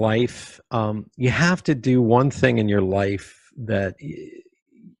think in life, you have to do one thing in your life that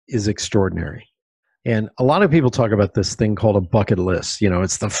is extraordinary. And a lot of people talk about this thing called a bucket list.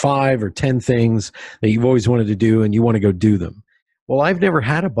 It's the 5 or 10 things that you've always wanted to do and you want to go do them. Well, I've never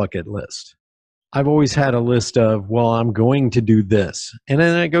had a bucket list. I've always had a list of, well, I'm going to do this. And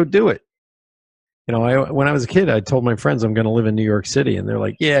then I go do it. When I was a kid, I told my friends I'm going to live in New York City. And they're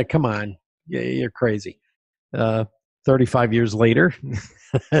like, yeah, come on. Yeah, you're crazy. 35 years later,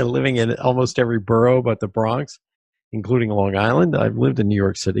 living in almost every borough but the Bronx, including Long Island. I've lived in New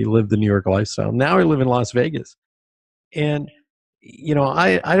York City, lived the New York lifestyle. Now I live in Las Vegas. And,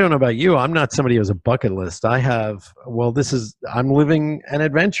 I don't know about you. I'm not somebody who has a bucket list. I'm living an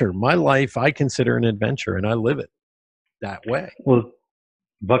adventure. My life, I consider an adventure, and I live it that way. Well,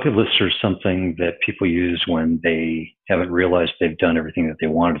 bucket lists are something that people use when they haven't realized they've done everything that they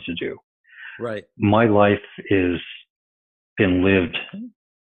wanted to do. Right. My life is been lived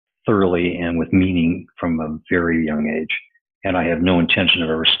thoroughly and with meaning from a very young age, and I have no intention of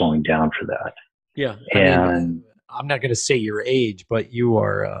ever slowing down for that. Yeah, I'm not going to say your age, but you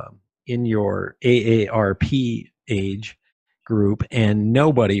are in your AARP age group, and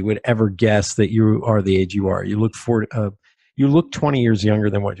nobody would ever guess that you are the age you are. You look 20 years younger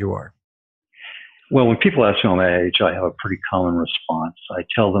than what you are. Well, when people ask me my age, I have a pretty common response. I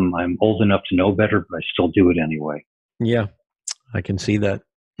tell them I'm old enough to know better, but I still do it anyway. Yeah, I can see that.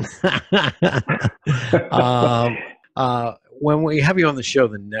 When we have you on the show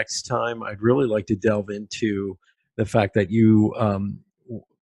the next time, I'd really like to delve into the fact that you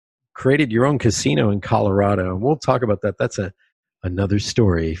created your own casino in Colorado. And we'll talk about that. That's another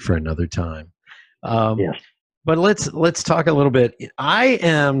story for another time. Yes. But let's talk a little bit. I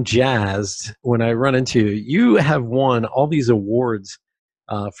am jazzed when I run into you. You have won all these awards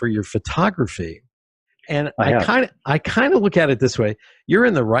for your photography. And I have. I kind of look at it this way: you're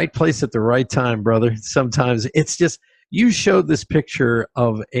in the right place at the right time, brother. Sometimes it's just you showed this picture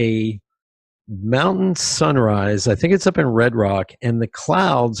of a mountain sunrise. I think it's up in Red Rock, and the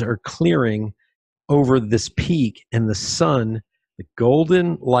clouds are clearing over this peak, and the sun, the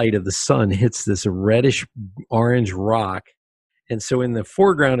golden light of the sun hits this reddish orange rock. And so in the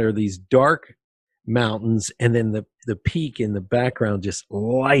foreground are these dark mountains, and then the peak in the background just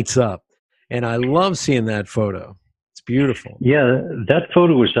lights up. And I love seeing that photo. It's beautiful. Yeah, that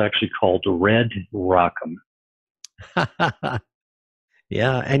photo was actually called Red Rockham.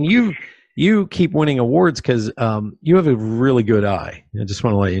 Yeah, and you keep winning awards because you have a really good eye. I just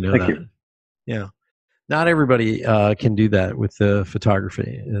want to let you know Thank that. you. Yeah, not everybody can do that with the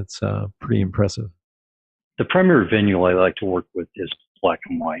photography. It's pretty impressive. The primary venue I like to work with is black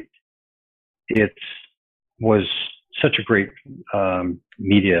and white. It was such a great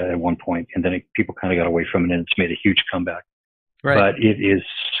media at one point, and then people kind of got away from it, and it's made a huge comeback. Right. But it is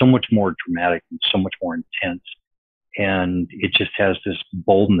so much more dramatic and so much more intense, and it just has this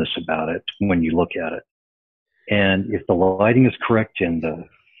boldness about it when you look at it. And if the lighting is correct and the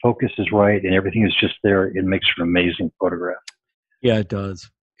focus is right and everything is just there, it makes for an amazing photograph. Yeah, it does.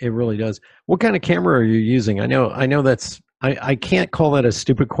 It really does. What kind of camera are you using? I know that's I can't call that a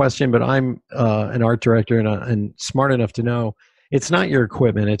stupid question, but I'm an art director and smart enough to know it's not your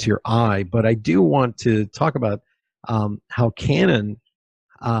equipment, it's your eye. But I do want to talk about how Canon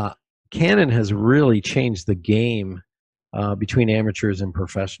has really changed the game between amateurs and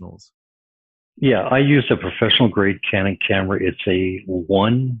professionals. Yeah, I use a professional grade Canon camera. It's a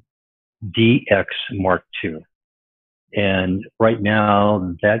 1DX Mark II. And right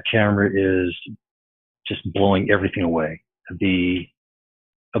now, that camera is just blowing everything away. The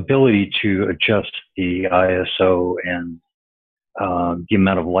ability to adjust the ISO and the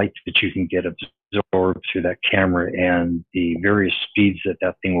amount of light that you can get absorbed through that camera and the various speeds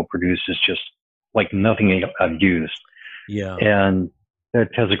that thing will produce is just like nothing I've used. Yeah. And that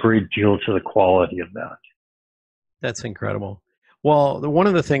has a great deal to the quality of that. That's incredible. Well, one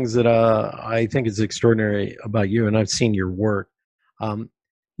of the things that I think is extraordinary about you, and I've seen your work,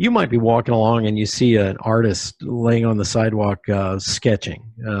 you might be walking along and you see an artist laying on the sidewalk sketching.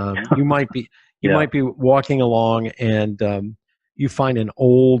 You might be walking along and you find an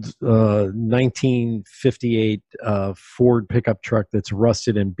old 1958 Ford pickup truck that's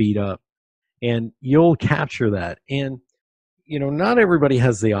rusted and beat up, and you'll capture that. And you know, not everybody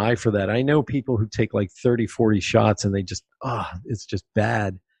has the eye for that. I know people who take like 30, 40 shots and they just, it's just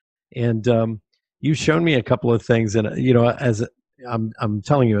bad. And you've shown me a couple of things. And, you know, as I'm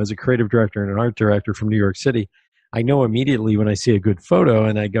telling you, as a creative director and an art director from New York City, I know immediately when I see a good photo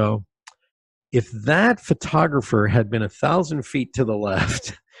and I go, if that photographer had been 1,000 feet to the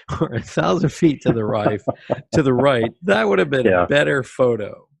left or 1,000 feet to the right, that would have been a better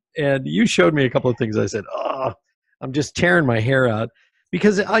photo. And you showed me a couple of things. I said, I'm just tearing my hair out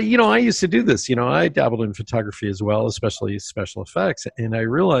because I used to do this. You know, I dabbled in photography as well, especially special effects. And I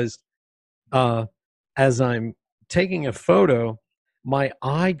realized as I'm taking a photo, my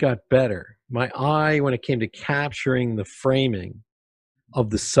eye got better. My eye, when it came to capturing the framing of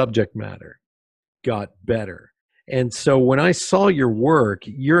the subject matter, got better. And so when I saw your work,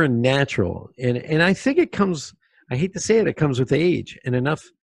 you're a natural. And I think it comes, I hate to say it, it comes with age and enough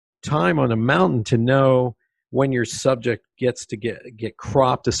time on a mountain to know when your subject gets to get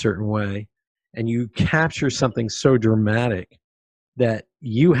cropped a certain way and you capture something so dramatic that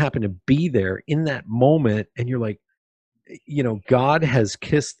you happen to be there in that moment and you're like, you know, God has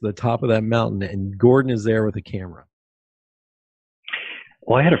kissed the top of that mountain and Gordon is there with a camera.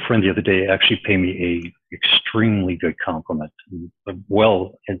 Well, I had a friend the other day actually pay me a extremely good compliment.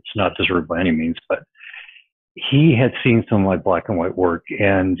 Well, it's not deserved by any means, but he had seen some of my black and white work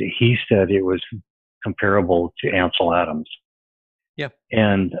and he said it was comparable to Ansel Adams. Yeah.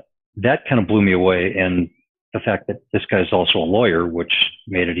 And that kind of blew me away. And the fact that this guy is also a lawyer, which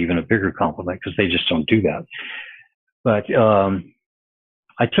made it even a bigger compliment because they just don't do that. But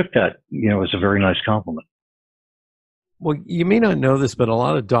I took that, you know, as a very nice compliment. Well, you may not know this, but a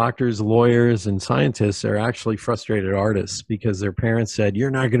lot of doctors, lawyers, and scientists are actually frustrated artists because their parents said,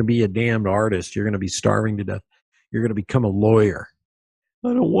 you're not going to be a damned artist. You're going to be starving to death. You're going to become a lawyer.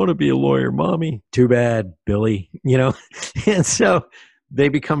 I don't want to be a lawyer, Mommy. Too bad, Billy, you know? And so they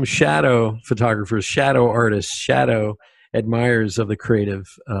become shadow photographers, shadow artists, shadow admirers of the creative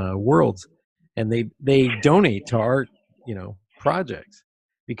worlds. And they donate to art, you know, projects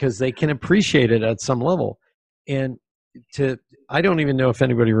because they can appreciate it at some level. And I don't even know if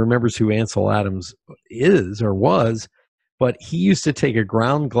anybody remembers who Ansel Adams is or was, But he used to take a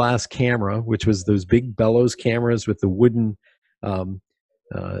ground glass camera, which was those big bellows cameras with the wooden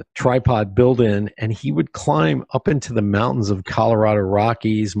tripod built in, and he would climb up into the mountains of Colorado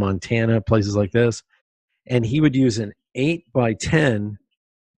Rockies, Montana, places like this, and he would use an 8x10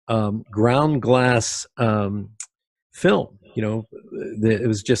 ground glass film. It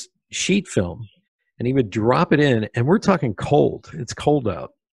was just sheet film, and he would drop it in, and we're talking cold. It's cold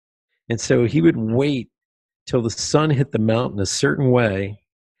out. And so he would wait till the sun hit the mountain a certain way,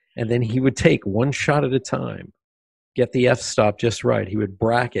 and then he would take one shot at a time, get the f-stop just right. He would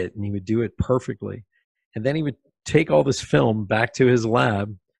bracket, and he would do it perfectly. And then he would take all this film back to his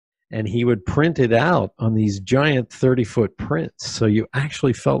lab, and he would print it out on these giant 30-foot prints. So you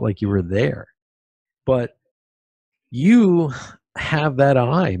actually felt like you were there. But you have that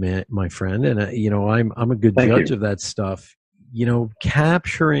eye, man, my friend, and I'm a good judge of that stuff.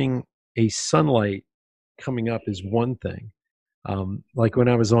 Capturing a sunlight coming up is one thing. Like when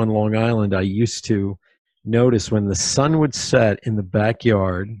I was on Long Island, I used to notice when the sun would set in the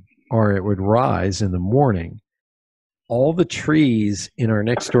backyard or it would rise in the morning, all the trees in our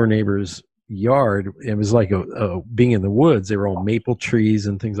next door neighbor's yard, it was like being in the woods. They were all maple trees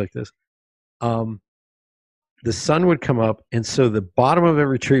and things like this. The sun would come up, and so the bottom of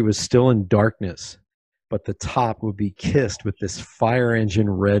every tree was still in darkness, but the top would be kissed with this fire engine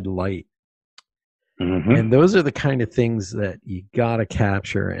red light. Mm-hmm. And those are the kind of things that you got to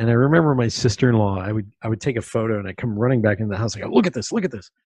capture. And I remember my sister-in-law, I would take a photo, and I'd come running back into the house. I go, look at this.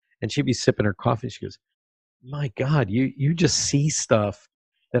 And she'd be sipping her coffee. She goes, my God, you just see stuff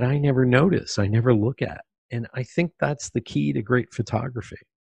that I never notice, I never look at. And I think that's the key to great photography.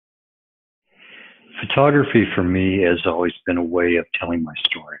 Photography for me has always been a way of telling my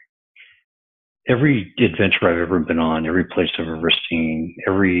story. Every adventure I've ever been on, every place I've ever seen,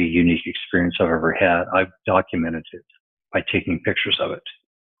 every unique experience I've ever had, I've documented it by taking pictures of it.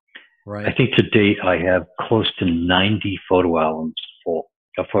 Right. I think to date I have close to 90 photo albums full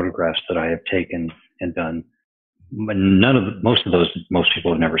of photographs that I have taken and done. Most of those, most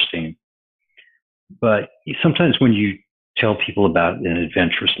people have never seen. But sometimes when you tell people about an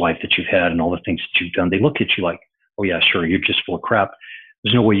adventurous life that you've had and all the things that you've done, they look at you like, oh yeah, sure, you're just full of crap.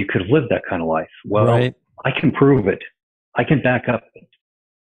 There's no way you could have lived that kind of life. Well, right. I can prove it. I can back up it.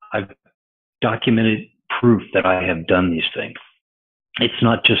 I've documented proof that I have done these things. It's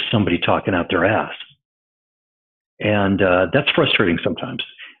not just somebody talking out their ass. And that's frustrating sometimes.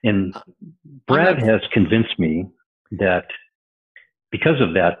 And Brad has convinced me that because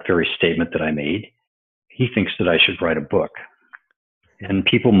of that very statement that I made, he thinks that I should write a book. And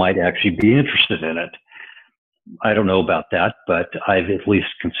people might actually be interested in it. I don't know about that, but I've at least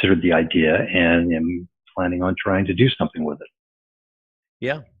considered the idea and am planning on trying to do something with it.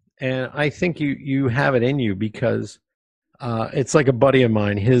 Yeah. And I think you have it in you because it's like a buddy of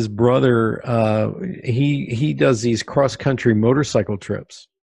mine. His brother, he does these cross-country motorcycle trips.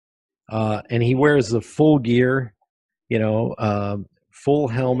 And he wears the full gear, full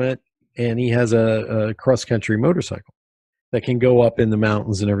helmet, and he has a cross-country motorcycle that can go up in the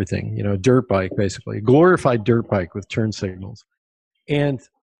mountains and everything, dirt bike, basically, a glorified dirt bike with turn signals. And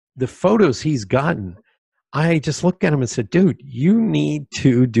the photos he's gotten, I just looked at him and said, dude, you need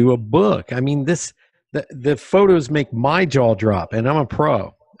to do a book. I mean, the photos make my jaw drop, and I'm a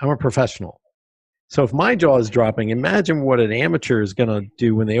pro. I'm a professional. So if my jaw is dropping, imagine what an amateur is going to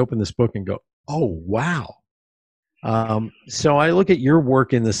do when they open this book and go, oh, wow. So I look at your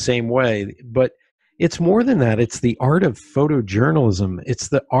work in the same way, but it's more than that. It's the art of photojournalism. It's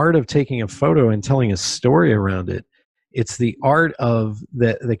the art of taking a photo and telling a story around it. It's the art of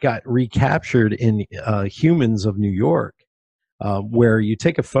that got recaptured in Humans of New York, where you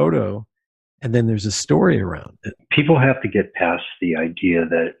take a photo and then there's a story around it. People have to get past the idea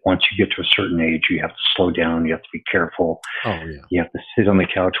that once you get to a certain age, you have to slow down, you have to be careful. Oh, yeah. You have to sit on the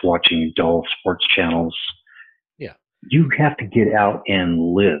couch watching dull sports channels. Yeah. You have to get out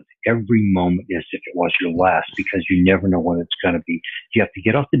and live every moment as if it was your last, because you never know when it's going to be. You have to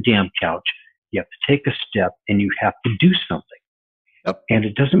get off the damn couch. You have to take a step, and you have to do something. Yep. And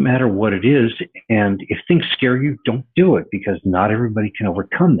it doesn't matter what it is. And if things scare you, don't do it, because not everybody can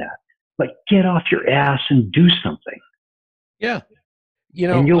overcome that. But get off your ass and do something. Yeah.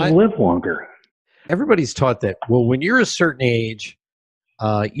 And you'll live longer. Everybody's taught that, well, when you're a certain age,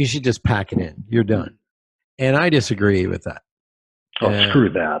 you should just pack it in. You're done. And I disagree with that. Oh, screw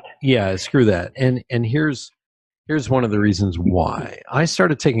that. Yeah, screw that. And here's one of the reasons why. I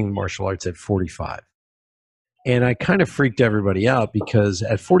started taking martial arts at 45. And I kind of freaked everybody out because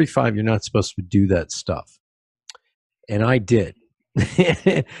at 45, you're not supposed to do that stuff. And I did.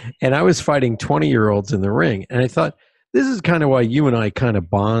 And I was fighting 20-year-olds in the ring. And I thought, this is kind of why you and I kind of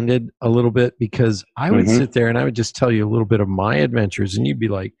bonded a little bit, because I would Hmm. sit there and I would just tell you a little bit of my adventures, and you'd be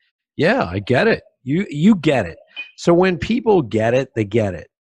like, "Yeah, I get it. You get it." So when people get it, they get it.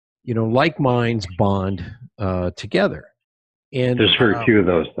 Like minds bond together, and There's very few of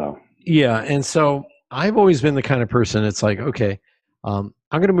those, though. yeah, and so I've always been the kind of person. It's like, okay, I'm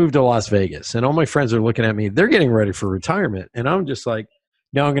going to move to Las Vegas, and all my friends are looking at me. They're getting ready for retirement, and I'm just like,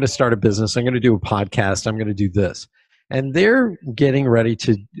 no, I'm going to start a business. I'm going to do a podcast. I'm going to do this, and they're getting ready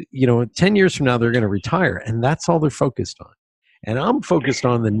to, 10 years from now, they're going to retire, and that's all they're focused on. And I'm focused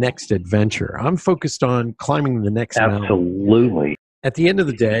on the next adventure. I'm focused on climbing the next mountain. Absolutely. At the end of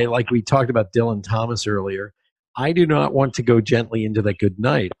the day, like we talked about Dylan Thomas earlier, I do not want to go gently into that good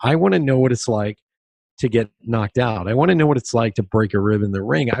night. I want to know what it's like to get knocked out. I want to know what it's like to break a rib in the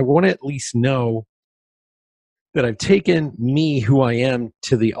ring. I want to at least know that I've taken me, who I am,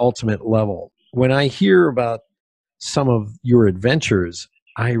 to the ultimate level. When I hear about some of your adventures,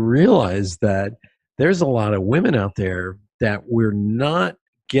 I realize that there's a lot of women out there that we're not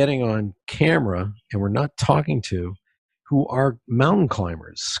getting on camera and we're not talking to, who are mountain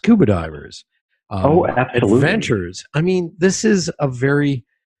climbers, scuba divers, Oh, absolutely. adventurers. I mean, this is a very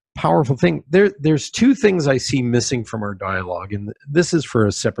powerful thing. There's two things I see missing from our dialogue, and this is for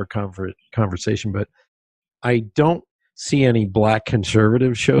a separate conversation, but I don't see any black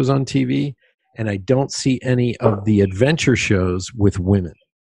conservative shows on TV, and I don't see any of the adventure shows with women.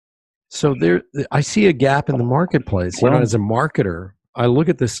 So I see a gap in the marketplace. Well, as a marketer, I look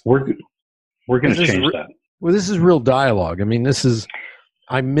at this. we're going to This is change that. well, this is real dialogue. I mean,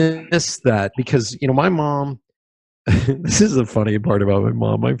 I miss that because my mom. This is the funny part about my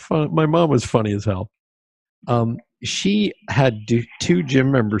mom. My mom was funny as hell. She had two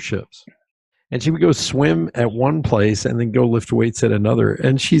gym memberships, and she would go swim at one place and then go lift weights at another.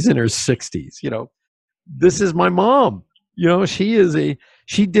 And she's in her 60s. This is my mom.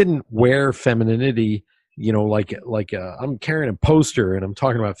 She didn't wear femininity. I'm carrying a poster and I'm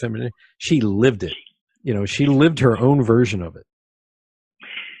talking about femininity. She lived it. She lived her own version of it.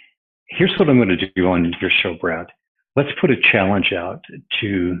 Here's what I'm going to do on your show, Brad. Let's put a challenge out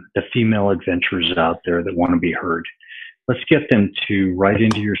to the female adventurers out there that want to be heard. Let's get them to write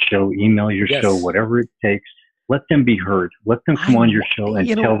into your show, email your show, whatever it takes. Let them be heard. Let them come on your show and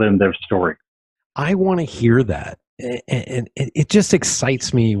tell them their story. I want to hear that. And it just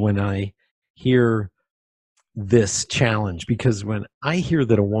excites me when I hear this challenge, because when I hear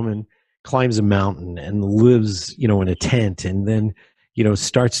that a woman climbs a mountain and lives, in a tent and then,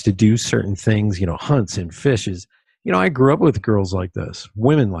 starts to do certain things, hunts and fishes. I grew up with girls like this,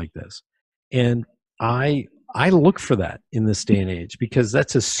 women like this. And I look for that in this day and age, because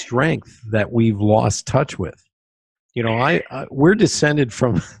that's a strength that we've lost touch with. We're descended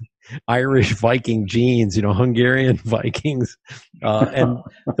from Irish Viking genes, Hungarian Vikings. And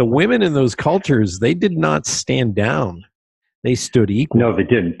the women in those cultures, they did not stand down. They stood equal. No, they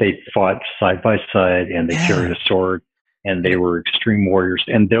didn't. They fought side by side, and they carried a sword, and they were extreme warriors.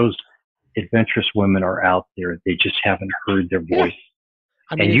 And those adventurous women are out there. They just haven't heard their voice.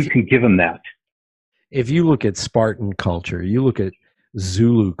 I mean, and you can give them that. If you look at Spartan culture, you look at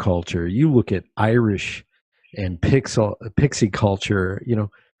Zulu culture, you look at Irish and pixie culture,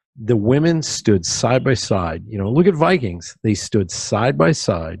 the women stood side by side. Look at Vikings. They stood side by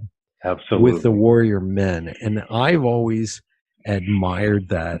side. Absolutely. With the warrior men. And I've always admired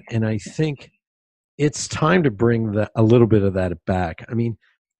that. And I think it's time to bring a little bit of that back. I mean,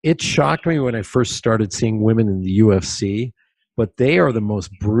 it shocked me when I first started seeing women in the UFC, but they are the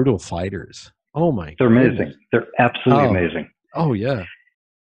most brutal fighters. Oh my God. They're amazing. They're absolutely amazing. Oh yeah.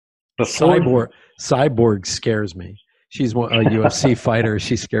 Cyborg scares me. She's a UFC fighter.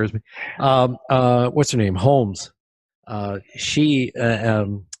 She scares me. What's her name? Holmes. Ronda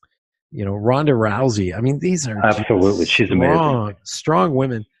Rousey. I mean, these are absolutely. She's amazing. Strong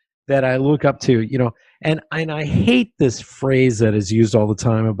women that I look up to. And I hate this phrase that is used all the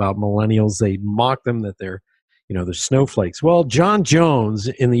time about millennials. They mock them that they're snowflakes. Well, John Jones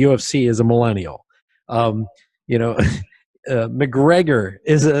in the UFC is a millennial. McGregor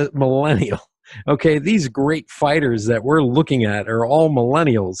is a millennial. Okay, these great fighters that we're looking at are all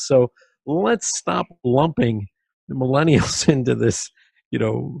millennials. So let's stop lumping the millennials into this,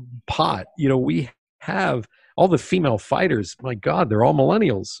 pot. We have all the female fighters. My God, they're all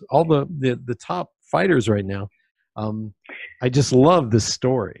millennials. All the top fighters right now. I just love this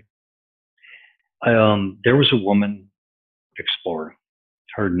story. There was a woman explorer.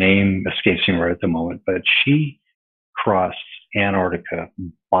 Her name escapes me right at the moment, but she crossed Antarctica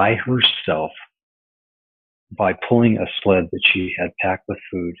by herself by pulling a sled that she had packed with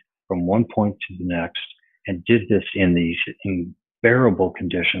food from one point to the next and did this in these unbearable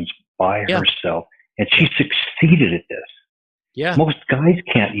conditions by Yeah. herself. And she succeeded at this. Yeah. Most guys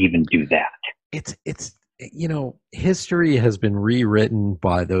can't even do that. It's history has been rewritten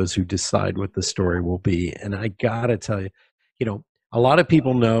by those who decide what the story will be. And I gotta tell you, a lot of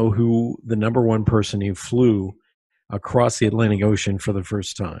people know who the number one person who flew across the Atlantic Ocean for the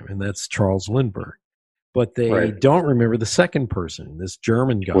first time, and that's Charles Lindbergh. But they Right. don't remember the second person, this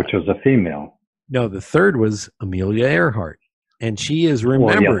German guy. Which was a female. No, the third was Amelia Earhart. And she is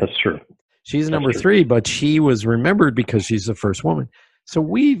remembered. Well, yeah, that's true. She's number 3, but she was remembered because she's the first woman. So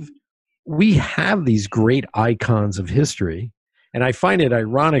we have these great icons of history. And I find it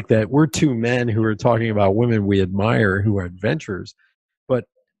ironic that we're two men who are talking about women we admire who are adventurers. But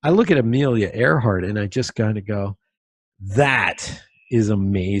I look at Amelia Earhart and I just kind of go, that is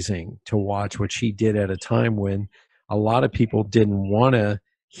amazing to watch what she did at a time when a lot of people didn't want to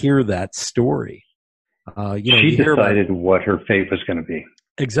hear that story. She decided what her fate was going to be.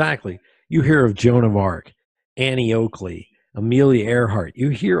 Exactly. You hear of Joan of Arc, Annie Oakley, Amelia Earhart. You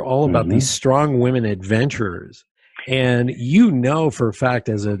hear all about these strong women adventurers. And for a fact,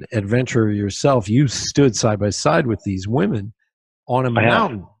 as an adventurer yourself, you stood side by side with these women on a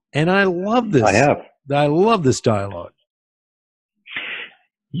mountain. And I love this. I love this dialogue.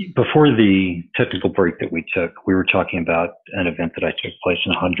 Before the technical break that we took, we were talking about an event that I took place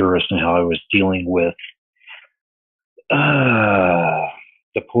in Honduras and how I was dealing with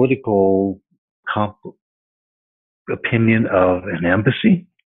the political opinion of an embassy.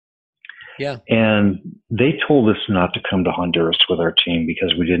 Yeah. And they told us not to come to Honduras with our team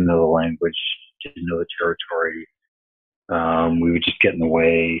because we didn't know the language, didn't know the territory. We would just get in the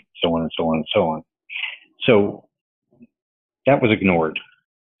way, so on and so on and so on. So that was ignored.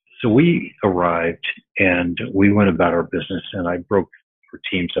 So we arrived and we went about our business, and I broke our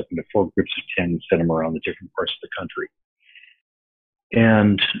teams up into 4 groups of 10 and sent them around the different parts of the country.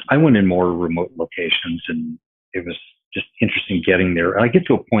 And I went in more remote locations, and it was just interesting getting there. And I get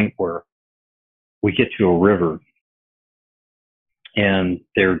to a point where we get to a river, and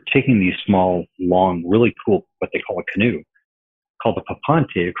they're taking these small, long, really cool, what they call a canoe, called the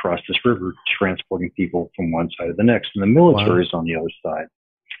Papante, across this river, transporting people from one side to the next. And the military is on the other side.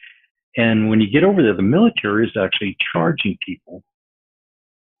 And when you get over there, the military is actually charging people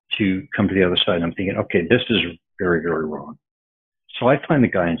to come to the other side. And I'm thinking, okay, this is very, very wrong. So I find the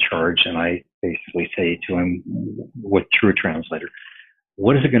guy in charge, and I basically say to him, through a translator,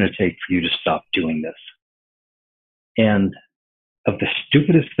 what is it going to take for you to stop doing this? And of the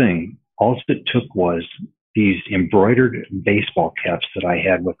stupidest thing, all it took was these embroidered baseball caps that I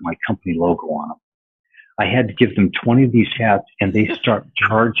had with my company logo on them. I had to give them 20 of these hats, and they start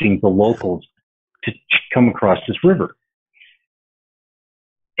charging the locals to come across this river.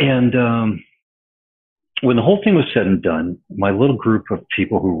 And when the whole thing was said and done, my little group of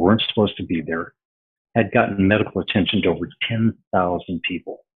people who weren't supposed to be there had gotten medical attention to over 10,000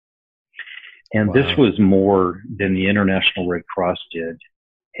 people. And this was more than the International Red Cross did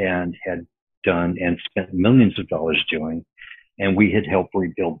and had done and spent millions of dollars doing. And we had helped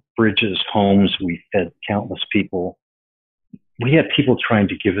rebuild bridges, homes. We fed countless people. We had people trying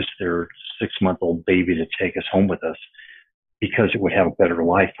to give us their 6-month-old baby to take us home with us because it would have a better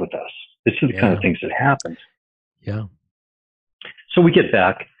life with us. This is the kind of things that happened. Yeah. So we get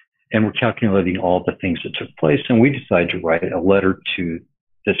back, and we're calculating all the things that took place, and we decide to write a letter to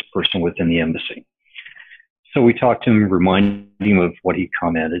this person within the embassy. So we talked to him, reminding him of what he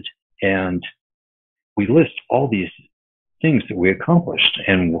commented, and we list all these things that we accomplished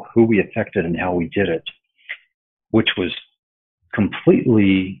and who we affected and how we did it, which was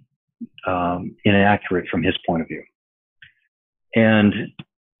completely inaccurate from his point of view. And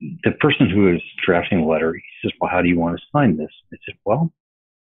the person who was drafting the letter, he says, well, how do you want to sign this? I said, well,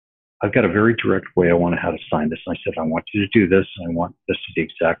 I've got a very direct way I want to how to sign this. And I said, I want you to do this, and I want this to be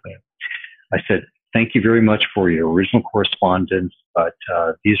exactly it. I said, thank you very much for your original correspondence, but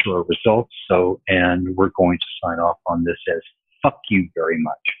these are our results. So, and we're going to sign off on this as fuck you very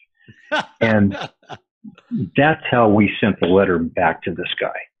much. And that's how we sent the letter back to this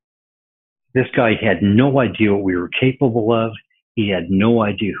guy. This guy had no idea what we were capable of. He had no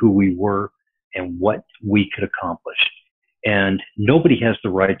idea who we were and what we could accomplish. And nobody has the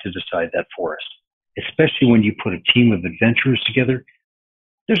right to decide that for us, especially when you put a team of adventurers together.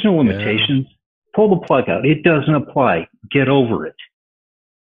 There's no limitations. Yeah. Pull the plug out. It doesn't apply. Get over it.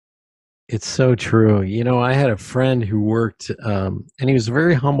 It's so true. You know, I had a friend who worked, and he was a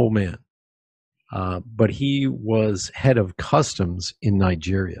very humble man, but he was head of customs in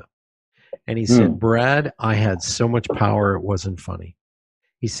Nigeria. And he said, Brad, I had so much power, it wasn't funny.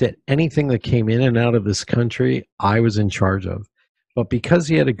 He said anything that came in and out of this country, I was in charge of. But because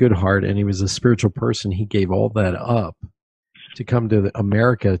he had a good heart and he was a spiritual person, he gave all that up to come to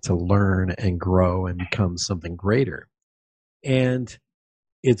America to learn and grow and become something greater. And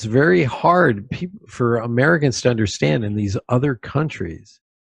it's very hard for Americans to understand in these other countries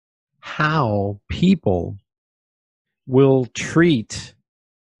how people will treat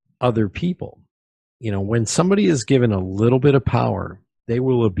other people. You know, when somebody is given a little bit of power, they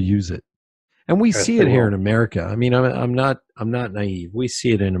will abuse it. And we see it here in America. I mean, I'm not naive. We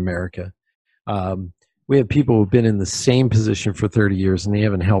see it in America. We have people who've been in the same position for 30 years and they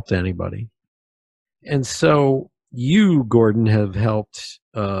haven't helped anybody. And so you, Gordon, have helped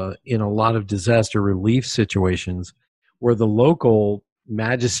in a lot of disaster relief situations where the local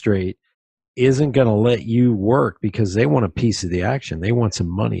magistrate isn't going to let you work because they want a piece of the action. They want some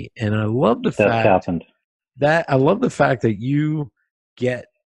money. And I love the fact that you get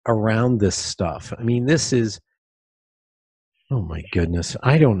around this stuff. I mean, this is, oh my goodness.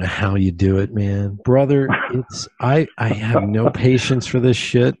 I don't know how you do it, man. Brother, I have no patience for this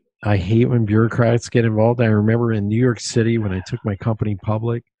shit. I hate when bureaucrats get involved. I remember in New York City when I took my company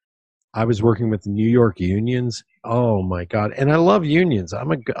public, I was working with the New York unions. Oh my God. And I love unions.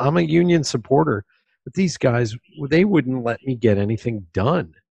 I'm a union supporter, but these guys, they wouldn't let me get anything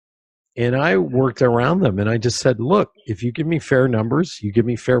done. And I worked around them and I just said, look, if you give me fair numbers, you give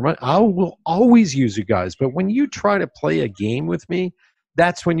me fair money, I will always use you guys. But when you try to play a game with me,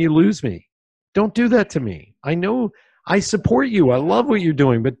 that's when you lose me. Don't do that to me. I know I support you. I love what you're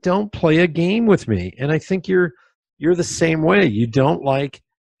doing, but don't play a game with me. And I think you're the same way. You don't like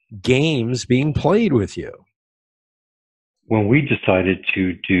games being played with you. When we decided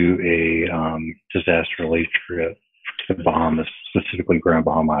to do a disaster relief trip to the Bahamas, specifically Grand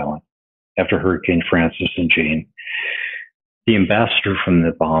Bahama Island, after Hurricane Francis and Jane, the ambassador from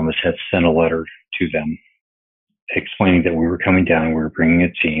the Bahamas had sent a letter to them explaining that we were coming down, we were bringing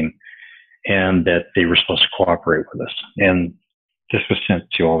a team, and that they were supposed to cooperate with us. And this was sent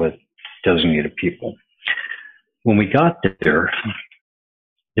to all the designated people. When we got there,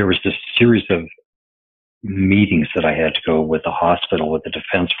 there was this series of meetings that I had to go with the hospital, with the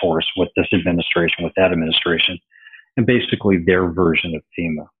Defense Force, with this administration, with that administration, and basically their version of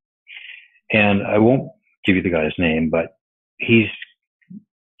FEMA. And I won't give you the guy's name, but he's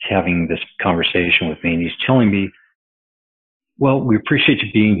having this conversation with me and he's telling me, well, we appreciate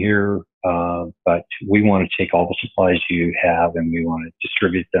you being here, but we want to take all the supplies you have and we want to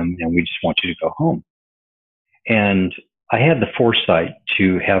distribute them and we just want you to go home. And I had the foresight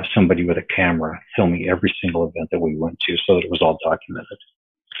to have somebody with a camera filming every single event that we went to so that it was all documented.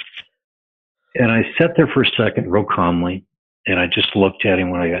 And I sat there for a second real calmly and I just looked at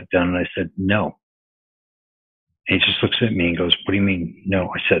him when I got done and I said, no. And he just looks at me and goes, what do you mean, no?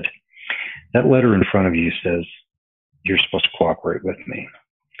 I said, that letter in front of you says you're supposed to cooperate with me.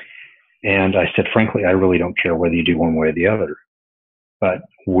 And I said, frankly, I really don't care whether you do one way or the other. But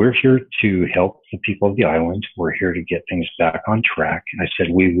we're here to help the people of the island. We're here to get things back on track. And I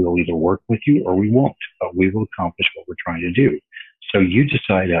said, we will either work with you or we won't, but we will accomplish what we're trying to do. So you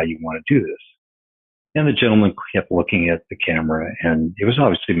decide how you want to do this. And the gentleman kept looking at the camera and it was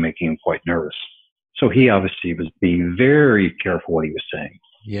obviously making him quite nervous. So he obviously was being very careful what he was saying.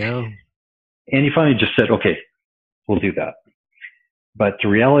 Yeah. And he finally just said, okay, we'll do that. But the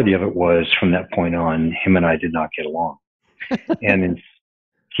reality of it was from that point on, him and I did not get along. And in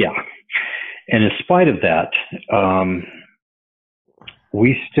spite of that,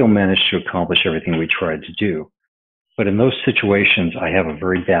 we still managed to accomplish everything we tried to do. But in those situations, I have a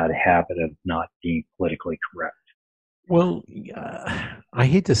very bad habit of not being politically correct. Well, I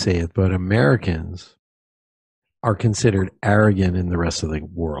hate to say it, but Americans are considered arrogant in the rest of the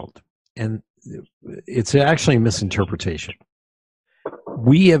world. And it's actually a misinterpretation.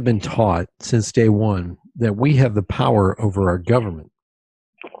 We have been taught since day one that we have the power over our government.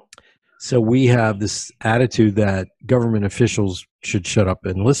 So we have this attitude that government officials should shut up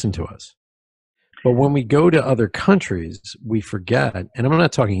and listen to us. But when we go to other countries, we forget, and I'm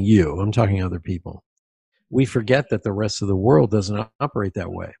not talking you, I'm talking other people. We forget that the rest of the world doesn't operate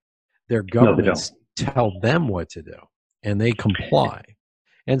that way. Their governments tell them what to do, and they comply.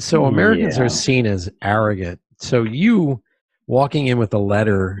 And so Americans are seen as arrogant. So you walking in with a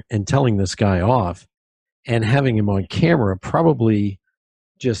letter and telling this guy off and having him on camera probably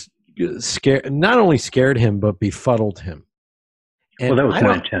just not only scared him, but befuddled him. And well, that was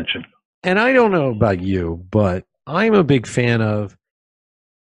my intention. And I don't know about you, but I'm a big fan of,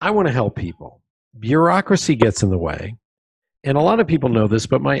 I want to help people. Bureaucracy gets in the way. And a lot of people know this,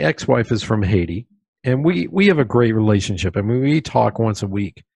 but my ex-wife is from Haiti. And we have a great relationship. I mean, we talk once a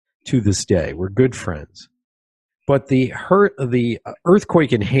week to this day. We're good friends. But the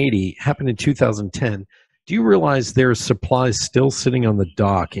earthquake in Haiti happened in 2010. Do you realize there are supplies still sitting on the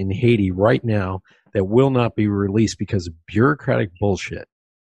dock in Haiti right now that will not be released because of bureaucratic bullshit?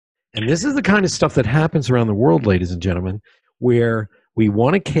 And this is the kind of stuff that happens around the world, ladies and gentlemen, where we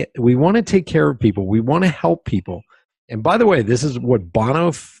want to take care of people, we want to help people. And by the way, this is what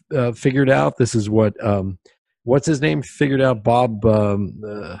Bono figured out. This is what what's his name figured out. Bob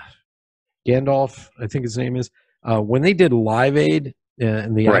Gandalf, I think his name is. When they did Live Aid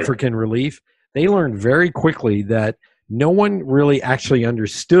and the Right. African relief, they learned very quickly that no one really actually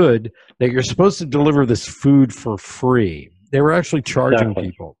understood that you're supposed to deliver this food for free. They were actually charging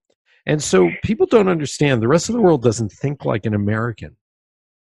Exactly. people. And so people don't understand. The rest of the world doesn't think like an American.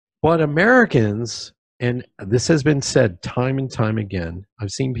 But Americans, and this has been said time and time again, I've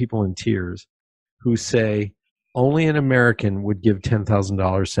seen people in tears who say, only an American would give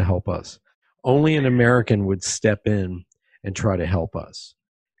 $10,000 to help us. Only an American would step in and try to help us.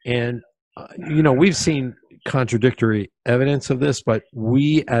 And, we've seen contradictory evidence of this, but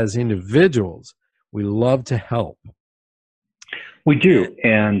we as individuals, we love to help. We do.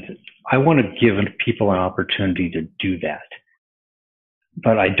 And I want to give people an opportunity to do that.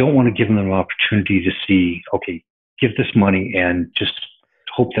 But I don't want to give them an opportunity to see, okay, give this money and just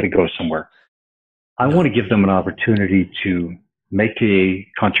hope that it goes somewhere. I want to give them an opportunity to make a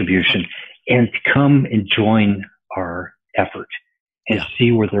contribution and come and join our effort and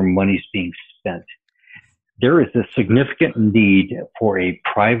see where their money's being spent. There is a significant need for a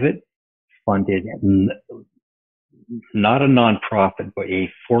private funded, not a nonprofit, but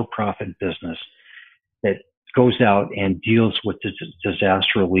a for-profit business that goes out and deals with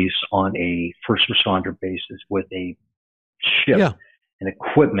disaster release on a first responder basis with a ship and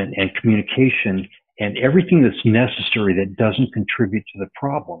equipment and communication and everything that's necessary that doesn't contribute to the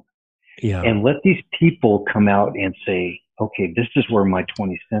problem. Yeah. And let these people come out and say, okay, this is where my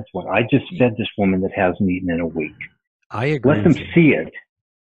 20 cents went. I just fed this woman that hasn't eaten in a week. I agree. Let them see it.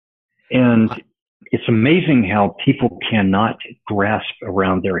 And it's amazing how people cannot grasp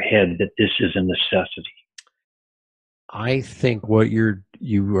around their head that this is a necessity. I think what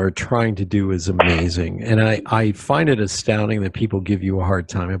you are trying to do is amazing. And I find it astounding that people give you a hard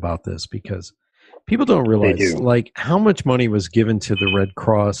time about this, because people don't realize like how much money was given to the Red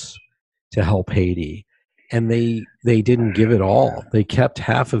Cross to help Haiti, and they didn't give it all. They kept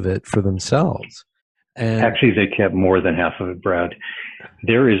half of it for themselves. And actually, they kept more than half of it, Brad.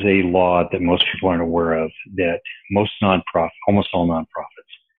 There is a law that most people aren't aware of that almost all nonprofits,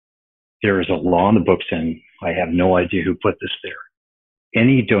 there is a law in the books, and I have no idea who put this there.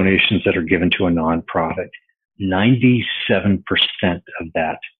 Any donations that are given to a nonprofit, 97% of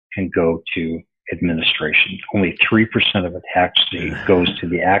that can go to administration. Only 3% of it actually goes to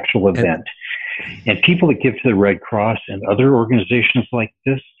the actual event. And people that give to the Red Cross and other organizations like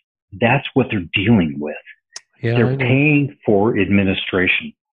this, that's what they're dealing with. Yeah, they're paying for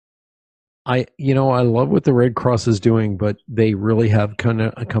administration. I love what the Red Cross is doing, but they really have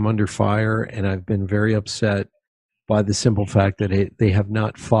come under fire, and I've been very upset by the simple fact that they have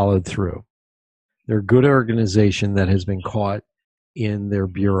not followed through. They're a good organization that has been caught in their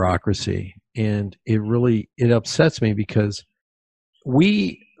bureaucracy, and it upsets me, because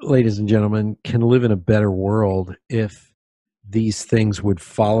we, ladies and gentlemen, can live in a better world if these things would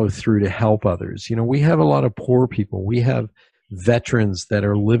follow through to help others. We have a lot of poor people. We have veterans that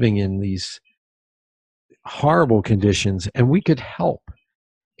are living in these horrible conditions, and we could help.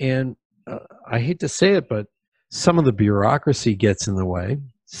 And I hate to say it, but some of the bureaucracy gets in the way.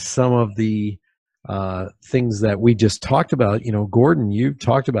 Some of the things that we just talked about, Gordon, you've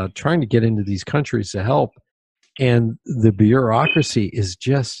talked about trying to get into these countries to help, and the bureaucracy is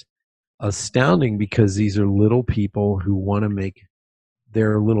just astounding, because these are little people who want to make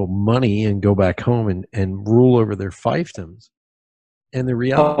their little money and go back home and rule over their fiefdoms. And the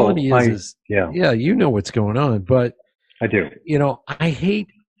reality is you know what's going on, but I do. I hate,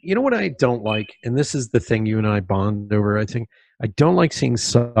 what I don't like, and this is the thing you and I bond over, I think, I don't like seeing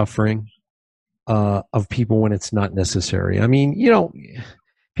suffering of people when it's not necessary. I mean,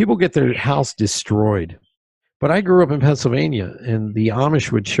 people get their house destroyed, but I grew up in Pennsylvania, and the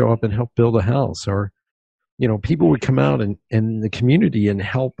Amish would show up and help build a house, or, people would come out and the community and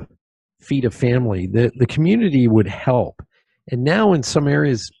help feed a family. The community would help. And now in some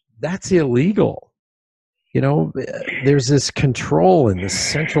areas, that's illegal. There's this control and this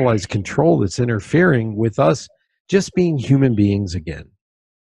centralized control that's interfering with us just being human beings again.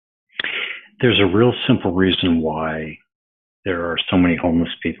 There's a real simple reason why there are so many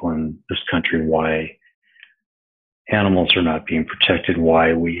homeless people in this country, why animals are not being protected,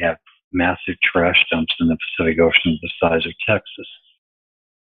 why we have massive trash dumps in the Pacific Ocean the size of Texas.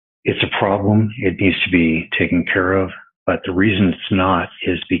 It's a problem. It needs to be taken care of. But the reason it's not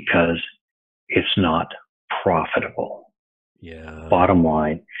is because it's not profitable. Yeah. Bottom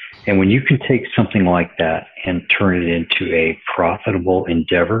line. And when you can take something like that and turn it into a profitable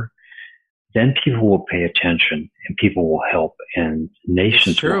endeavor, then people will pay attention and people will help and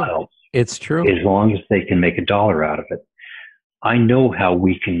nations will help. It's true. As long as they can make a dollar out of it. I know how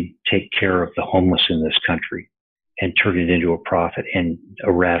we can take care of the homeless in this country and turn it into a profit and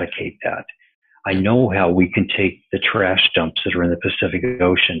eradicate that. I know how we can take the trash dumps that are in the Pacific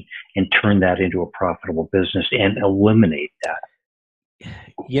Ocean and turn that into a profitable business and eliminate that.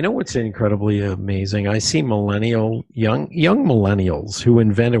 You know what's incredibly amazing? I see young millennials who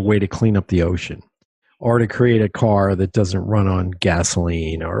invent a way to clean up the ocean or to create a car that doesn't run on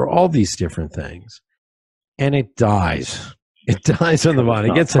gasoline or all these different things. And it dies. It dies on the vine.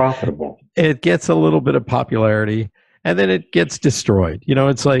 It gets profitable. It gets a little bit of popularity, and then it gets destroyed. You know,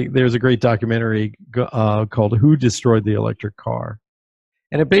 it's like there's a great documentary called "Who Destroyed the Electric Car,"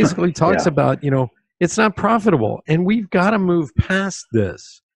 and it basically talks about, you know, it's not profitable, and we've got to move past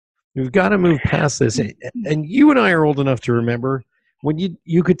this. We've got to move past this. And you and I are old enough to remember when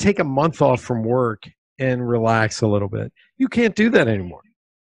you could take a month off from work and relax a little bit. You can't do that anymore.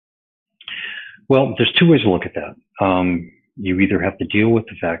 Well, there's two ways to look at that. You either have to deal with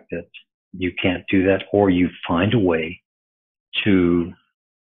the fact that you can't do that, or you find a way to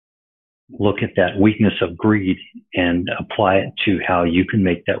look at that weakness of greed and apply it to how you can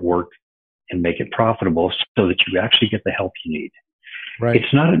make that work and make it profitable so that you actually get the help you need. Right.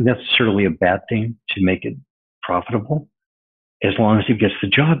 It's not necessarily a bad thing to make it profitable as long as it gets the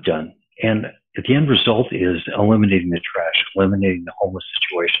job done. And the end result is eliminating the trash, eliminating the homeless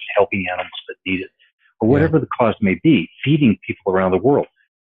situation, helping animals that need it, or whatever the cause may be, feeding people around the world.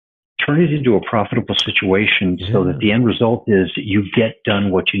 Turn it into a profitable situation so that the end result is you get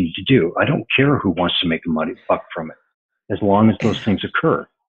done what you need to do. I don't care who wants to make a buck from it, as long as those things occur.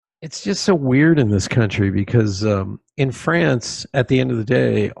 It's just so weird in this country because in France, at the end of the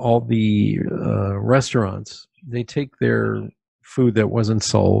day, all the restaurants, they take their food that wasn't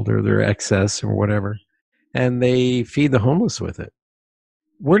sold or their excess or whatever, and they feed the homeless with it.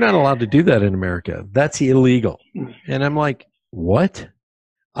 We're not allowed to do that in America. That's illegal. And I'm like, what?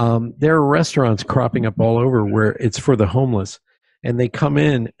 There are restaurants cropping up all over where it's for the homeless, and they come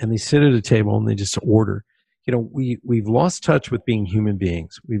in and they sit at a table and they just order. You know, we've lost touch with being human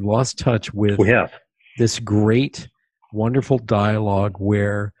beings. We've lost touch with this great, wonderful dialogue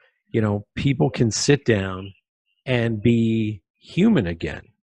where, you know, people can sit down and be human again.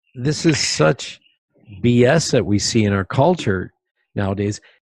 This is such BS that we see in our culture nowadays.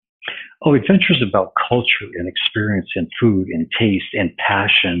 Oh, adventure is about culture and experience and food and taste and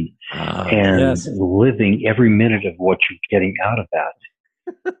passion and living every minute of what you're getting out of that.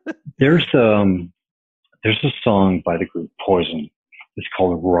 There's a song by the group Poison. It's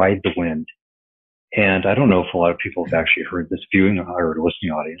called Ride the Wind. And I don't know if a lot of people have actually heard this viewing or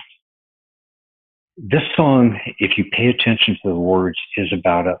listening audience. This song, if you pay attention to the words, is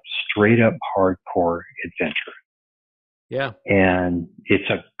about a straight up hardcore adventure. Yeah. And it's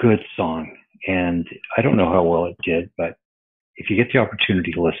a good song. And I don't know how well it did, but if you get the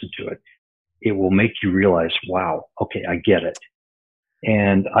opportunity to listen to it, it will make you realize, wow, okay, I get it.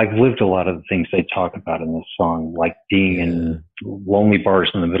 And I've lived a lot of the things they talk about in this song, like being in lonely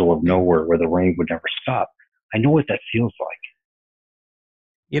bars in the middle of nowhere where the rain would never stop. I know what that feels like.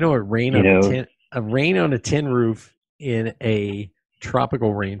 You know, a rain on a tin roof in a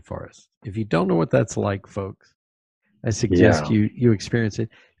tropical rainforest. If you don't know what that's like, folks, I suggest you experience it.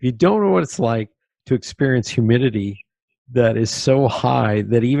 If you don't know what it's like to experience humidity that is so high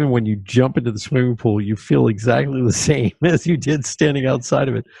that even when you jump into the swimming pool, you feel exactly the same as you did standing outside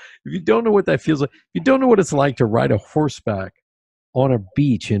of it. If you don't know what that feels like, if you don't know what it's like to ride a horseback on a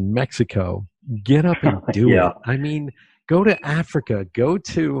beach in Mexico, get up and do it. I mean, go to Africa,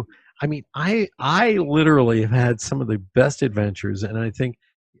 I literally have had some of the best adventures. And I think,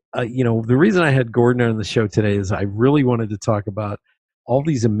 you know, the reason I had Gordon on the show today is I really wanted to talk about all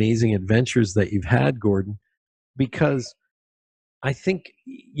these amazing adventures that you've had, Gordon, because I think,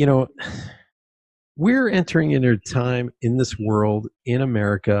 you know, we're entering into a time in this world, in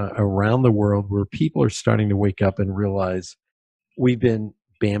America, around the world, where people are starting to wake up and realize we've been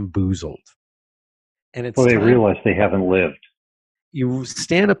bamboozled. And it's they realize they haven't lived. You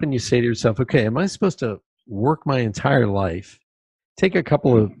stand up and you say to yourself, okay, am I supposed to work my entire life, take a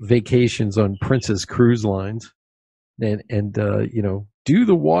couple of vacations on Princess Cruise Lines, and do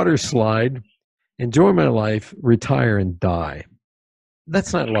the water slide, enjoy my life, retire, and die.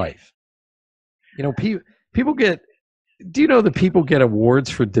 That's not life. People get. Do you know that people get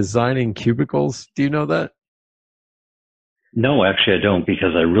awards for designing cubicles? Do you know that? No, actually, I don't,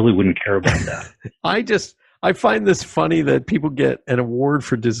 because I really wouldn't care about that. I find this funny that people get an award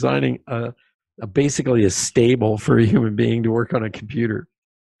for designing basically a stable for a human being to work on a computer.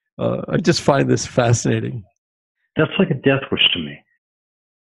 I just find this fascinating. That's like a death wish to me.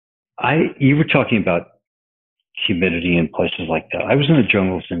 You were talking about humidity in places like that. I was in the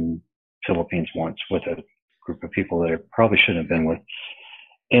jungles in Philippines once with a group of people that I probably shouldn't have been with.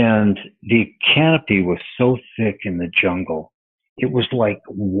 And the canopy was so thick in the jungle, it was like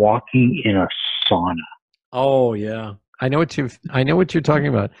walking in a sauna. Oh yeah, I know what you're talking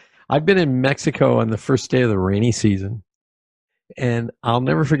about. I've been in Mexico on the first day of the rainy season, and I'll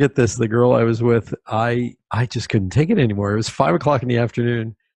never forget this. The girl I was with, I just couldn't take it anymore. It was 5 o'clock in the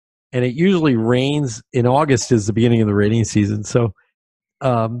afternoon, and it usually rains in August is the beginning of the rainy season. So,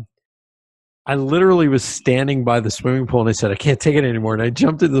 I literally was standing by the swimming pool and I said, I can't take it anymore. And I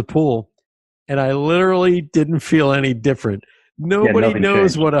jumped into the pool and I literally didn't feel any different. Nobody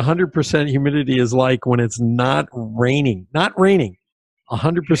knows what 100% humidity is like when it's not raining. Not raining,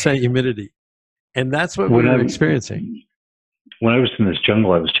 100% humidity. And that's what we were experiencing. When I was in this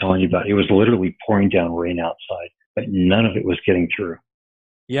jungle I was telling you about, it was literally pouring down rain outside, but none of it was getting through.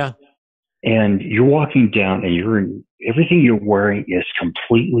 Yeah. And you're walking down and everything you're wearing is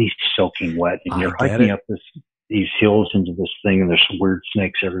completely soaking wet. And you're hiking up these hills into this thing, and there's weird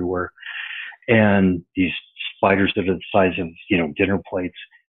snakes everywhere. And these spiders that are the size of, dinner plates.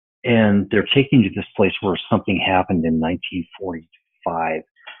 And they're taking you to this place where something happened in 1945.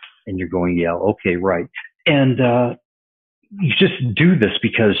 And you're going, yeah, okay, right. And you just do this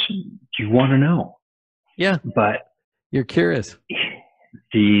because you want to know. Yeah. But you're curious.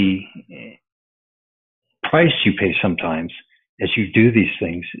 The price you pay sometimes as you do these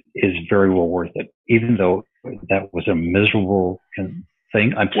things is very well worth it, even though that was a miserable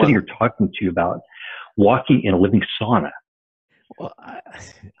thing. I'm sitting here talking to you about walking in a living sauna. Well,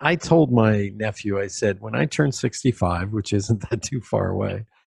 I told my nephew, I said, when I turn 65, which isn't that too far away,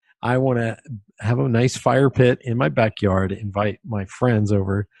 I want to have a nice fire pit in my backyard, invite my friends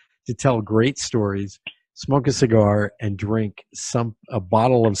over to tell great stories, smoke a cigar, and drink a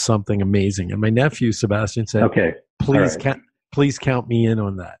bottle of something amazing. And my nephew, Sebastian, said, okay, please count me in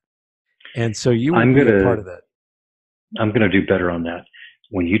on that. And so you will be a part of that. I'm going to do better on that.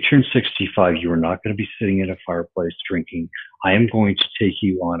 When you turn 65, you are not going to be sitting at a fireplace drinking. I am going to take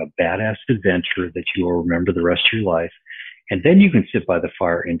you on a badass adventure that you will remember the rest of your life. And then you can sit by the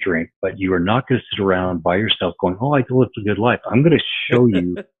fire and drink, but you are not going to sit around by yourself going, oh, I lived a good life. I'm going to show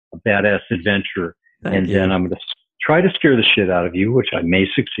you a badass adventure. Then I'm going to try to scare the shit out of you, which I may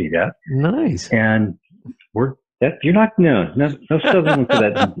succeed at. Nice. And you're not, no Southern for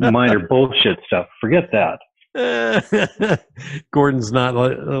that minor bullshit stuff. Forget that. Gordon's not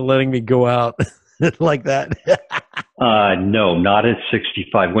letting me go out like that. No, not at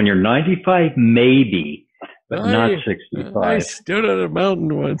 65. When you're 95, maybe, but not 65. I stood on a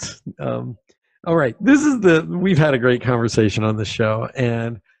mountain once. All right. We've had a great conversation on the show,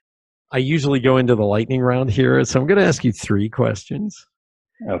 and I usually go into the lightning round here. So I'm going to ask you 3 questions.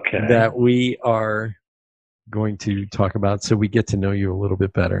 Okay. That we are going to talk about so we get to know you a little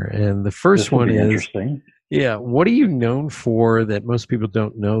bit better. And the first one is, interesting. Yeah, what are you known for that most people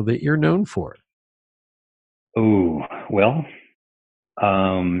don't know that you're known for? Oh, well,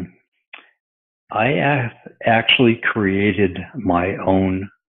 I have actually created my own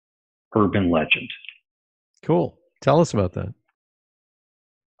urban legend. Cool. Tell us about that.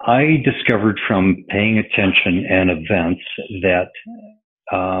 I discovered from paying attention and events that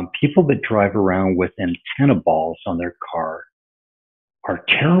people that drive around with antenna balls on their car are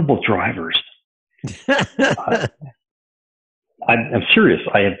terrible drivers. I'm serious.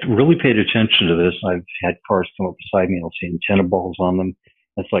 I have really paid attention to this. I've had cars come up beside me and I'll see antenna balls on them.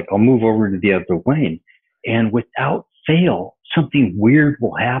 It's like, I'll move over to the other lane. And without fail, something weird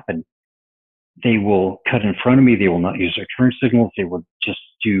will happen. They will cut in front of me. They will not use their turn signals. They will just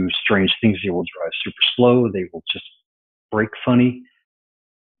do strange things. They will drive super slow. They will just brake funny.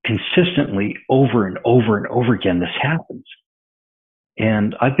 Consistently, over and over and over again, this happens.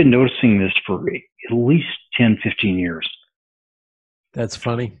 And I've been noticing this for at least 10, 15 years. That's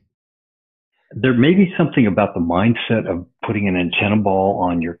funny. There may be something about the mindset of putting an antenna ball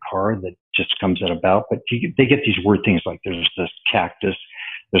on your car that just comes out about, but they get these weird things like there's this cactus,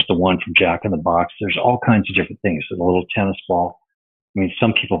 there's the one from Jack in the Box, there's all kinds of different things. There's a little tennis ball. I mean,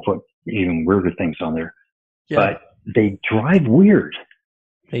 some people put even weirder things on there. Yeah. But they drive weird.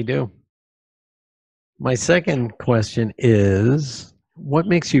 They do. My second question is, what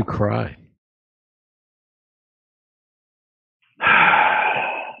makes you cry?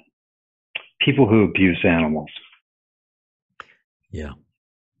 People who abuse animals. Yeah,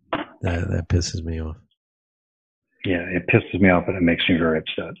 that pisses me off. Yeah, it pisses me off and it makes me very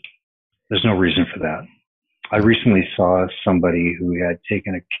upset. There's no reason for that. I recently saw somebody who had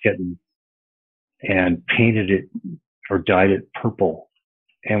taken a kitten and painted it or dyed it purple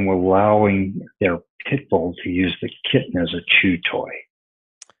and were allowing their pit bull to use the kitten as a chew toy.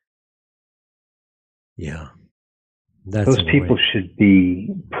 Yeah. Those people should be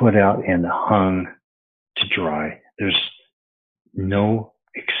put out and hung to dry. There's no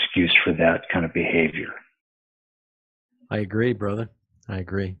excuse for that kind of behavior. I agree, brother. I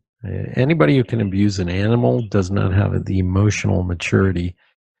agree. Anybody who can abuse an animal does not have the emotional maturity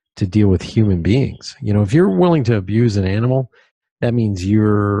to deal with human beings. You know, if you're willing to abuse an animal, that means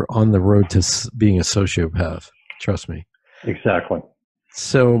you're on the road to being a sociopath. Trust me. Exactly.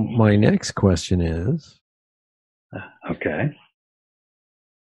 So my next question is, okay.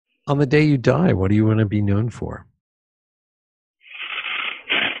 On the day you die, what do you want to be known for?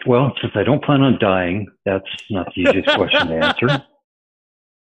 Well, since I don't plan on dying, that's not the easiest question to answer.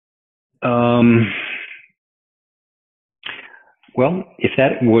 Well, if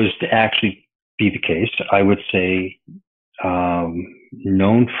that was to actually be the case, I would say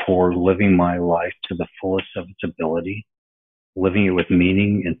known for living my life to the fullest of its ability, living it with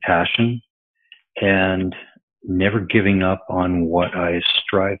meaning and passion, and never giving up on what I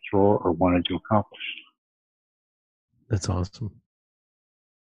strive for or wanted to accomplish. That's awesome.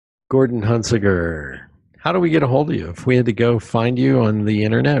 Gordon Hunsicker, how do we get a hold of you? If we had to go find you on the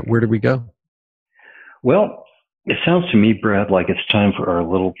internet, where do we go? Well, it sounds to me, Brad, like it's time for our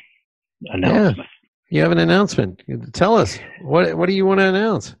little announcement. Yeah, you have an announcement. Tell us. What do you want to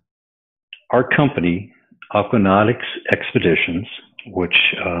announce? Our company, Aquanautics Expeditions, which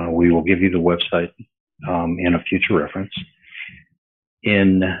we will give you the website in a future reference.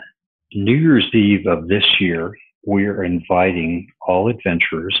 In New Year's Eve of this year, we're inviting all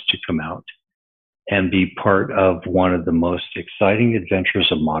adventurers to come out and be part of one of the most exciting adventures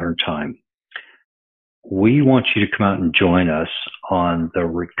of modern time. We want you to come out and join us on the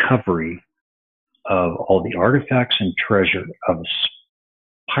recovery of all the artifacts and treasure of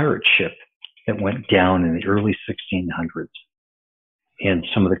a pirate ship that went down in the early 1600s. In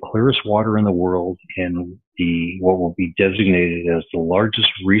some of the clearest water in the world, in what will be designated as the largest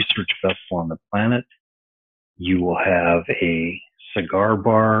research vessel on the planet. You will have a cigar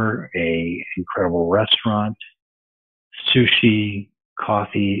bar, a incredible restaurant, sushi,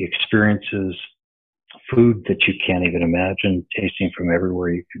 coffee experiences, food that you can't even imagine, tasting from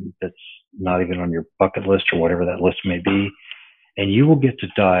everywhere that's not even on your bucket list or whatever that list may be. And you will get to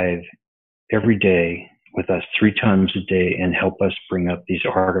dive every day with us 3 times a day and help us bring up these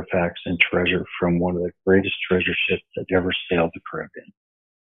artifacts and treasure from one of the greatest treasure ships that ever sailed the Caribbean.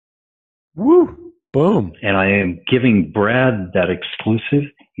 Woo! Boom. And I am giving Brad that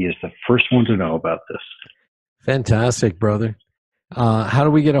exclusive. He is the first one to know about this. Fantastic, brother. How do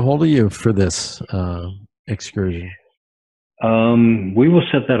we get a hold of you for this excursion? We will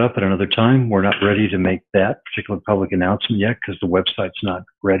set that up at another time. We're not ready to make that particular public announcement yet because the website's not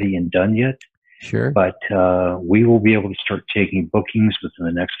ready and done yet. Sure. But we will be able to start taking bookings within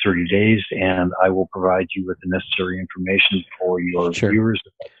the next 30 days, and I will provide you with the necessary information for your viewers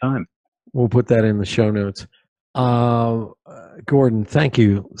at that time. We'll put that in the show notes. Gordon, thank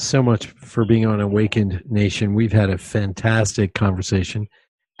you so much for being on Awakened Nation. We've had a fantastic conversation,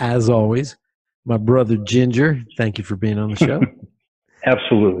 as always. My brother Ginger, thank you for being on the show.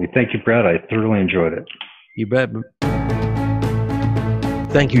 Absolutely. Thank you, Brad. I thoroughly enjoyed it. You bet.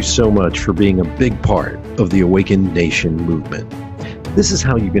 Thank you so much for being a big part of the Awakened Nation movement. This is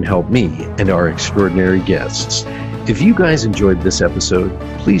how you can help me and our extraordinary guests. If you guys enjoyed this episode,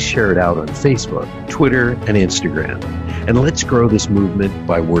 please share it out on Facebook, Twitter, and Instagram. And let's grow this movement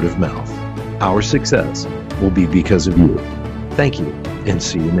by word of mouth. Our success will be because of you. Thank you, and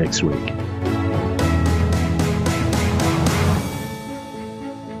see you next week.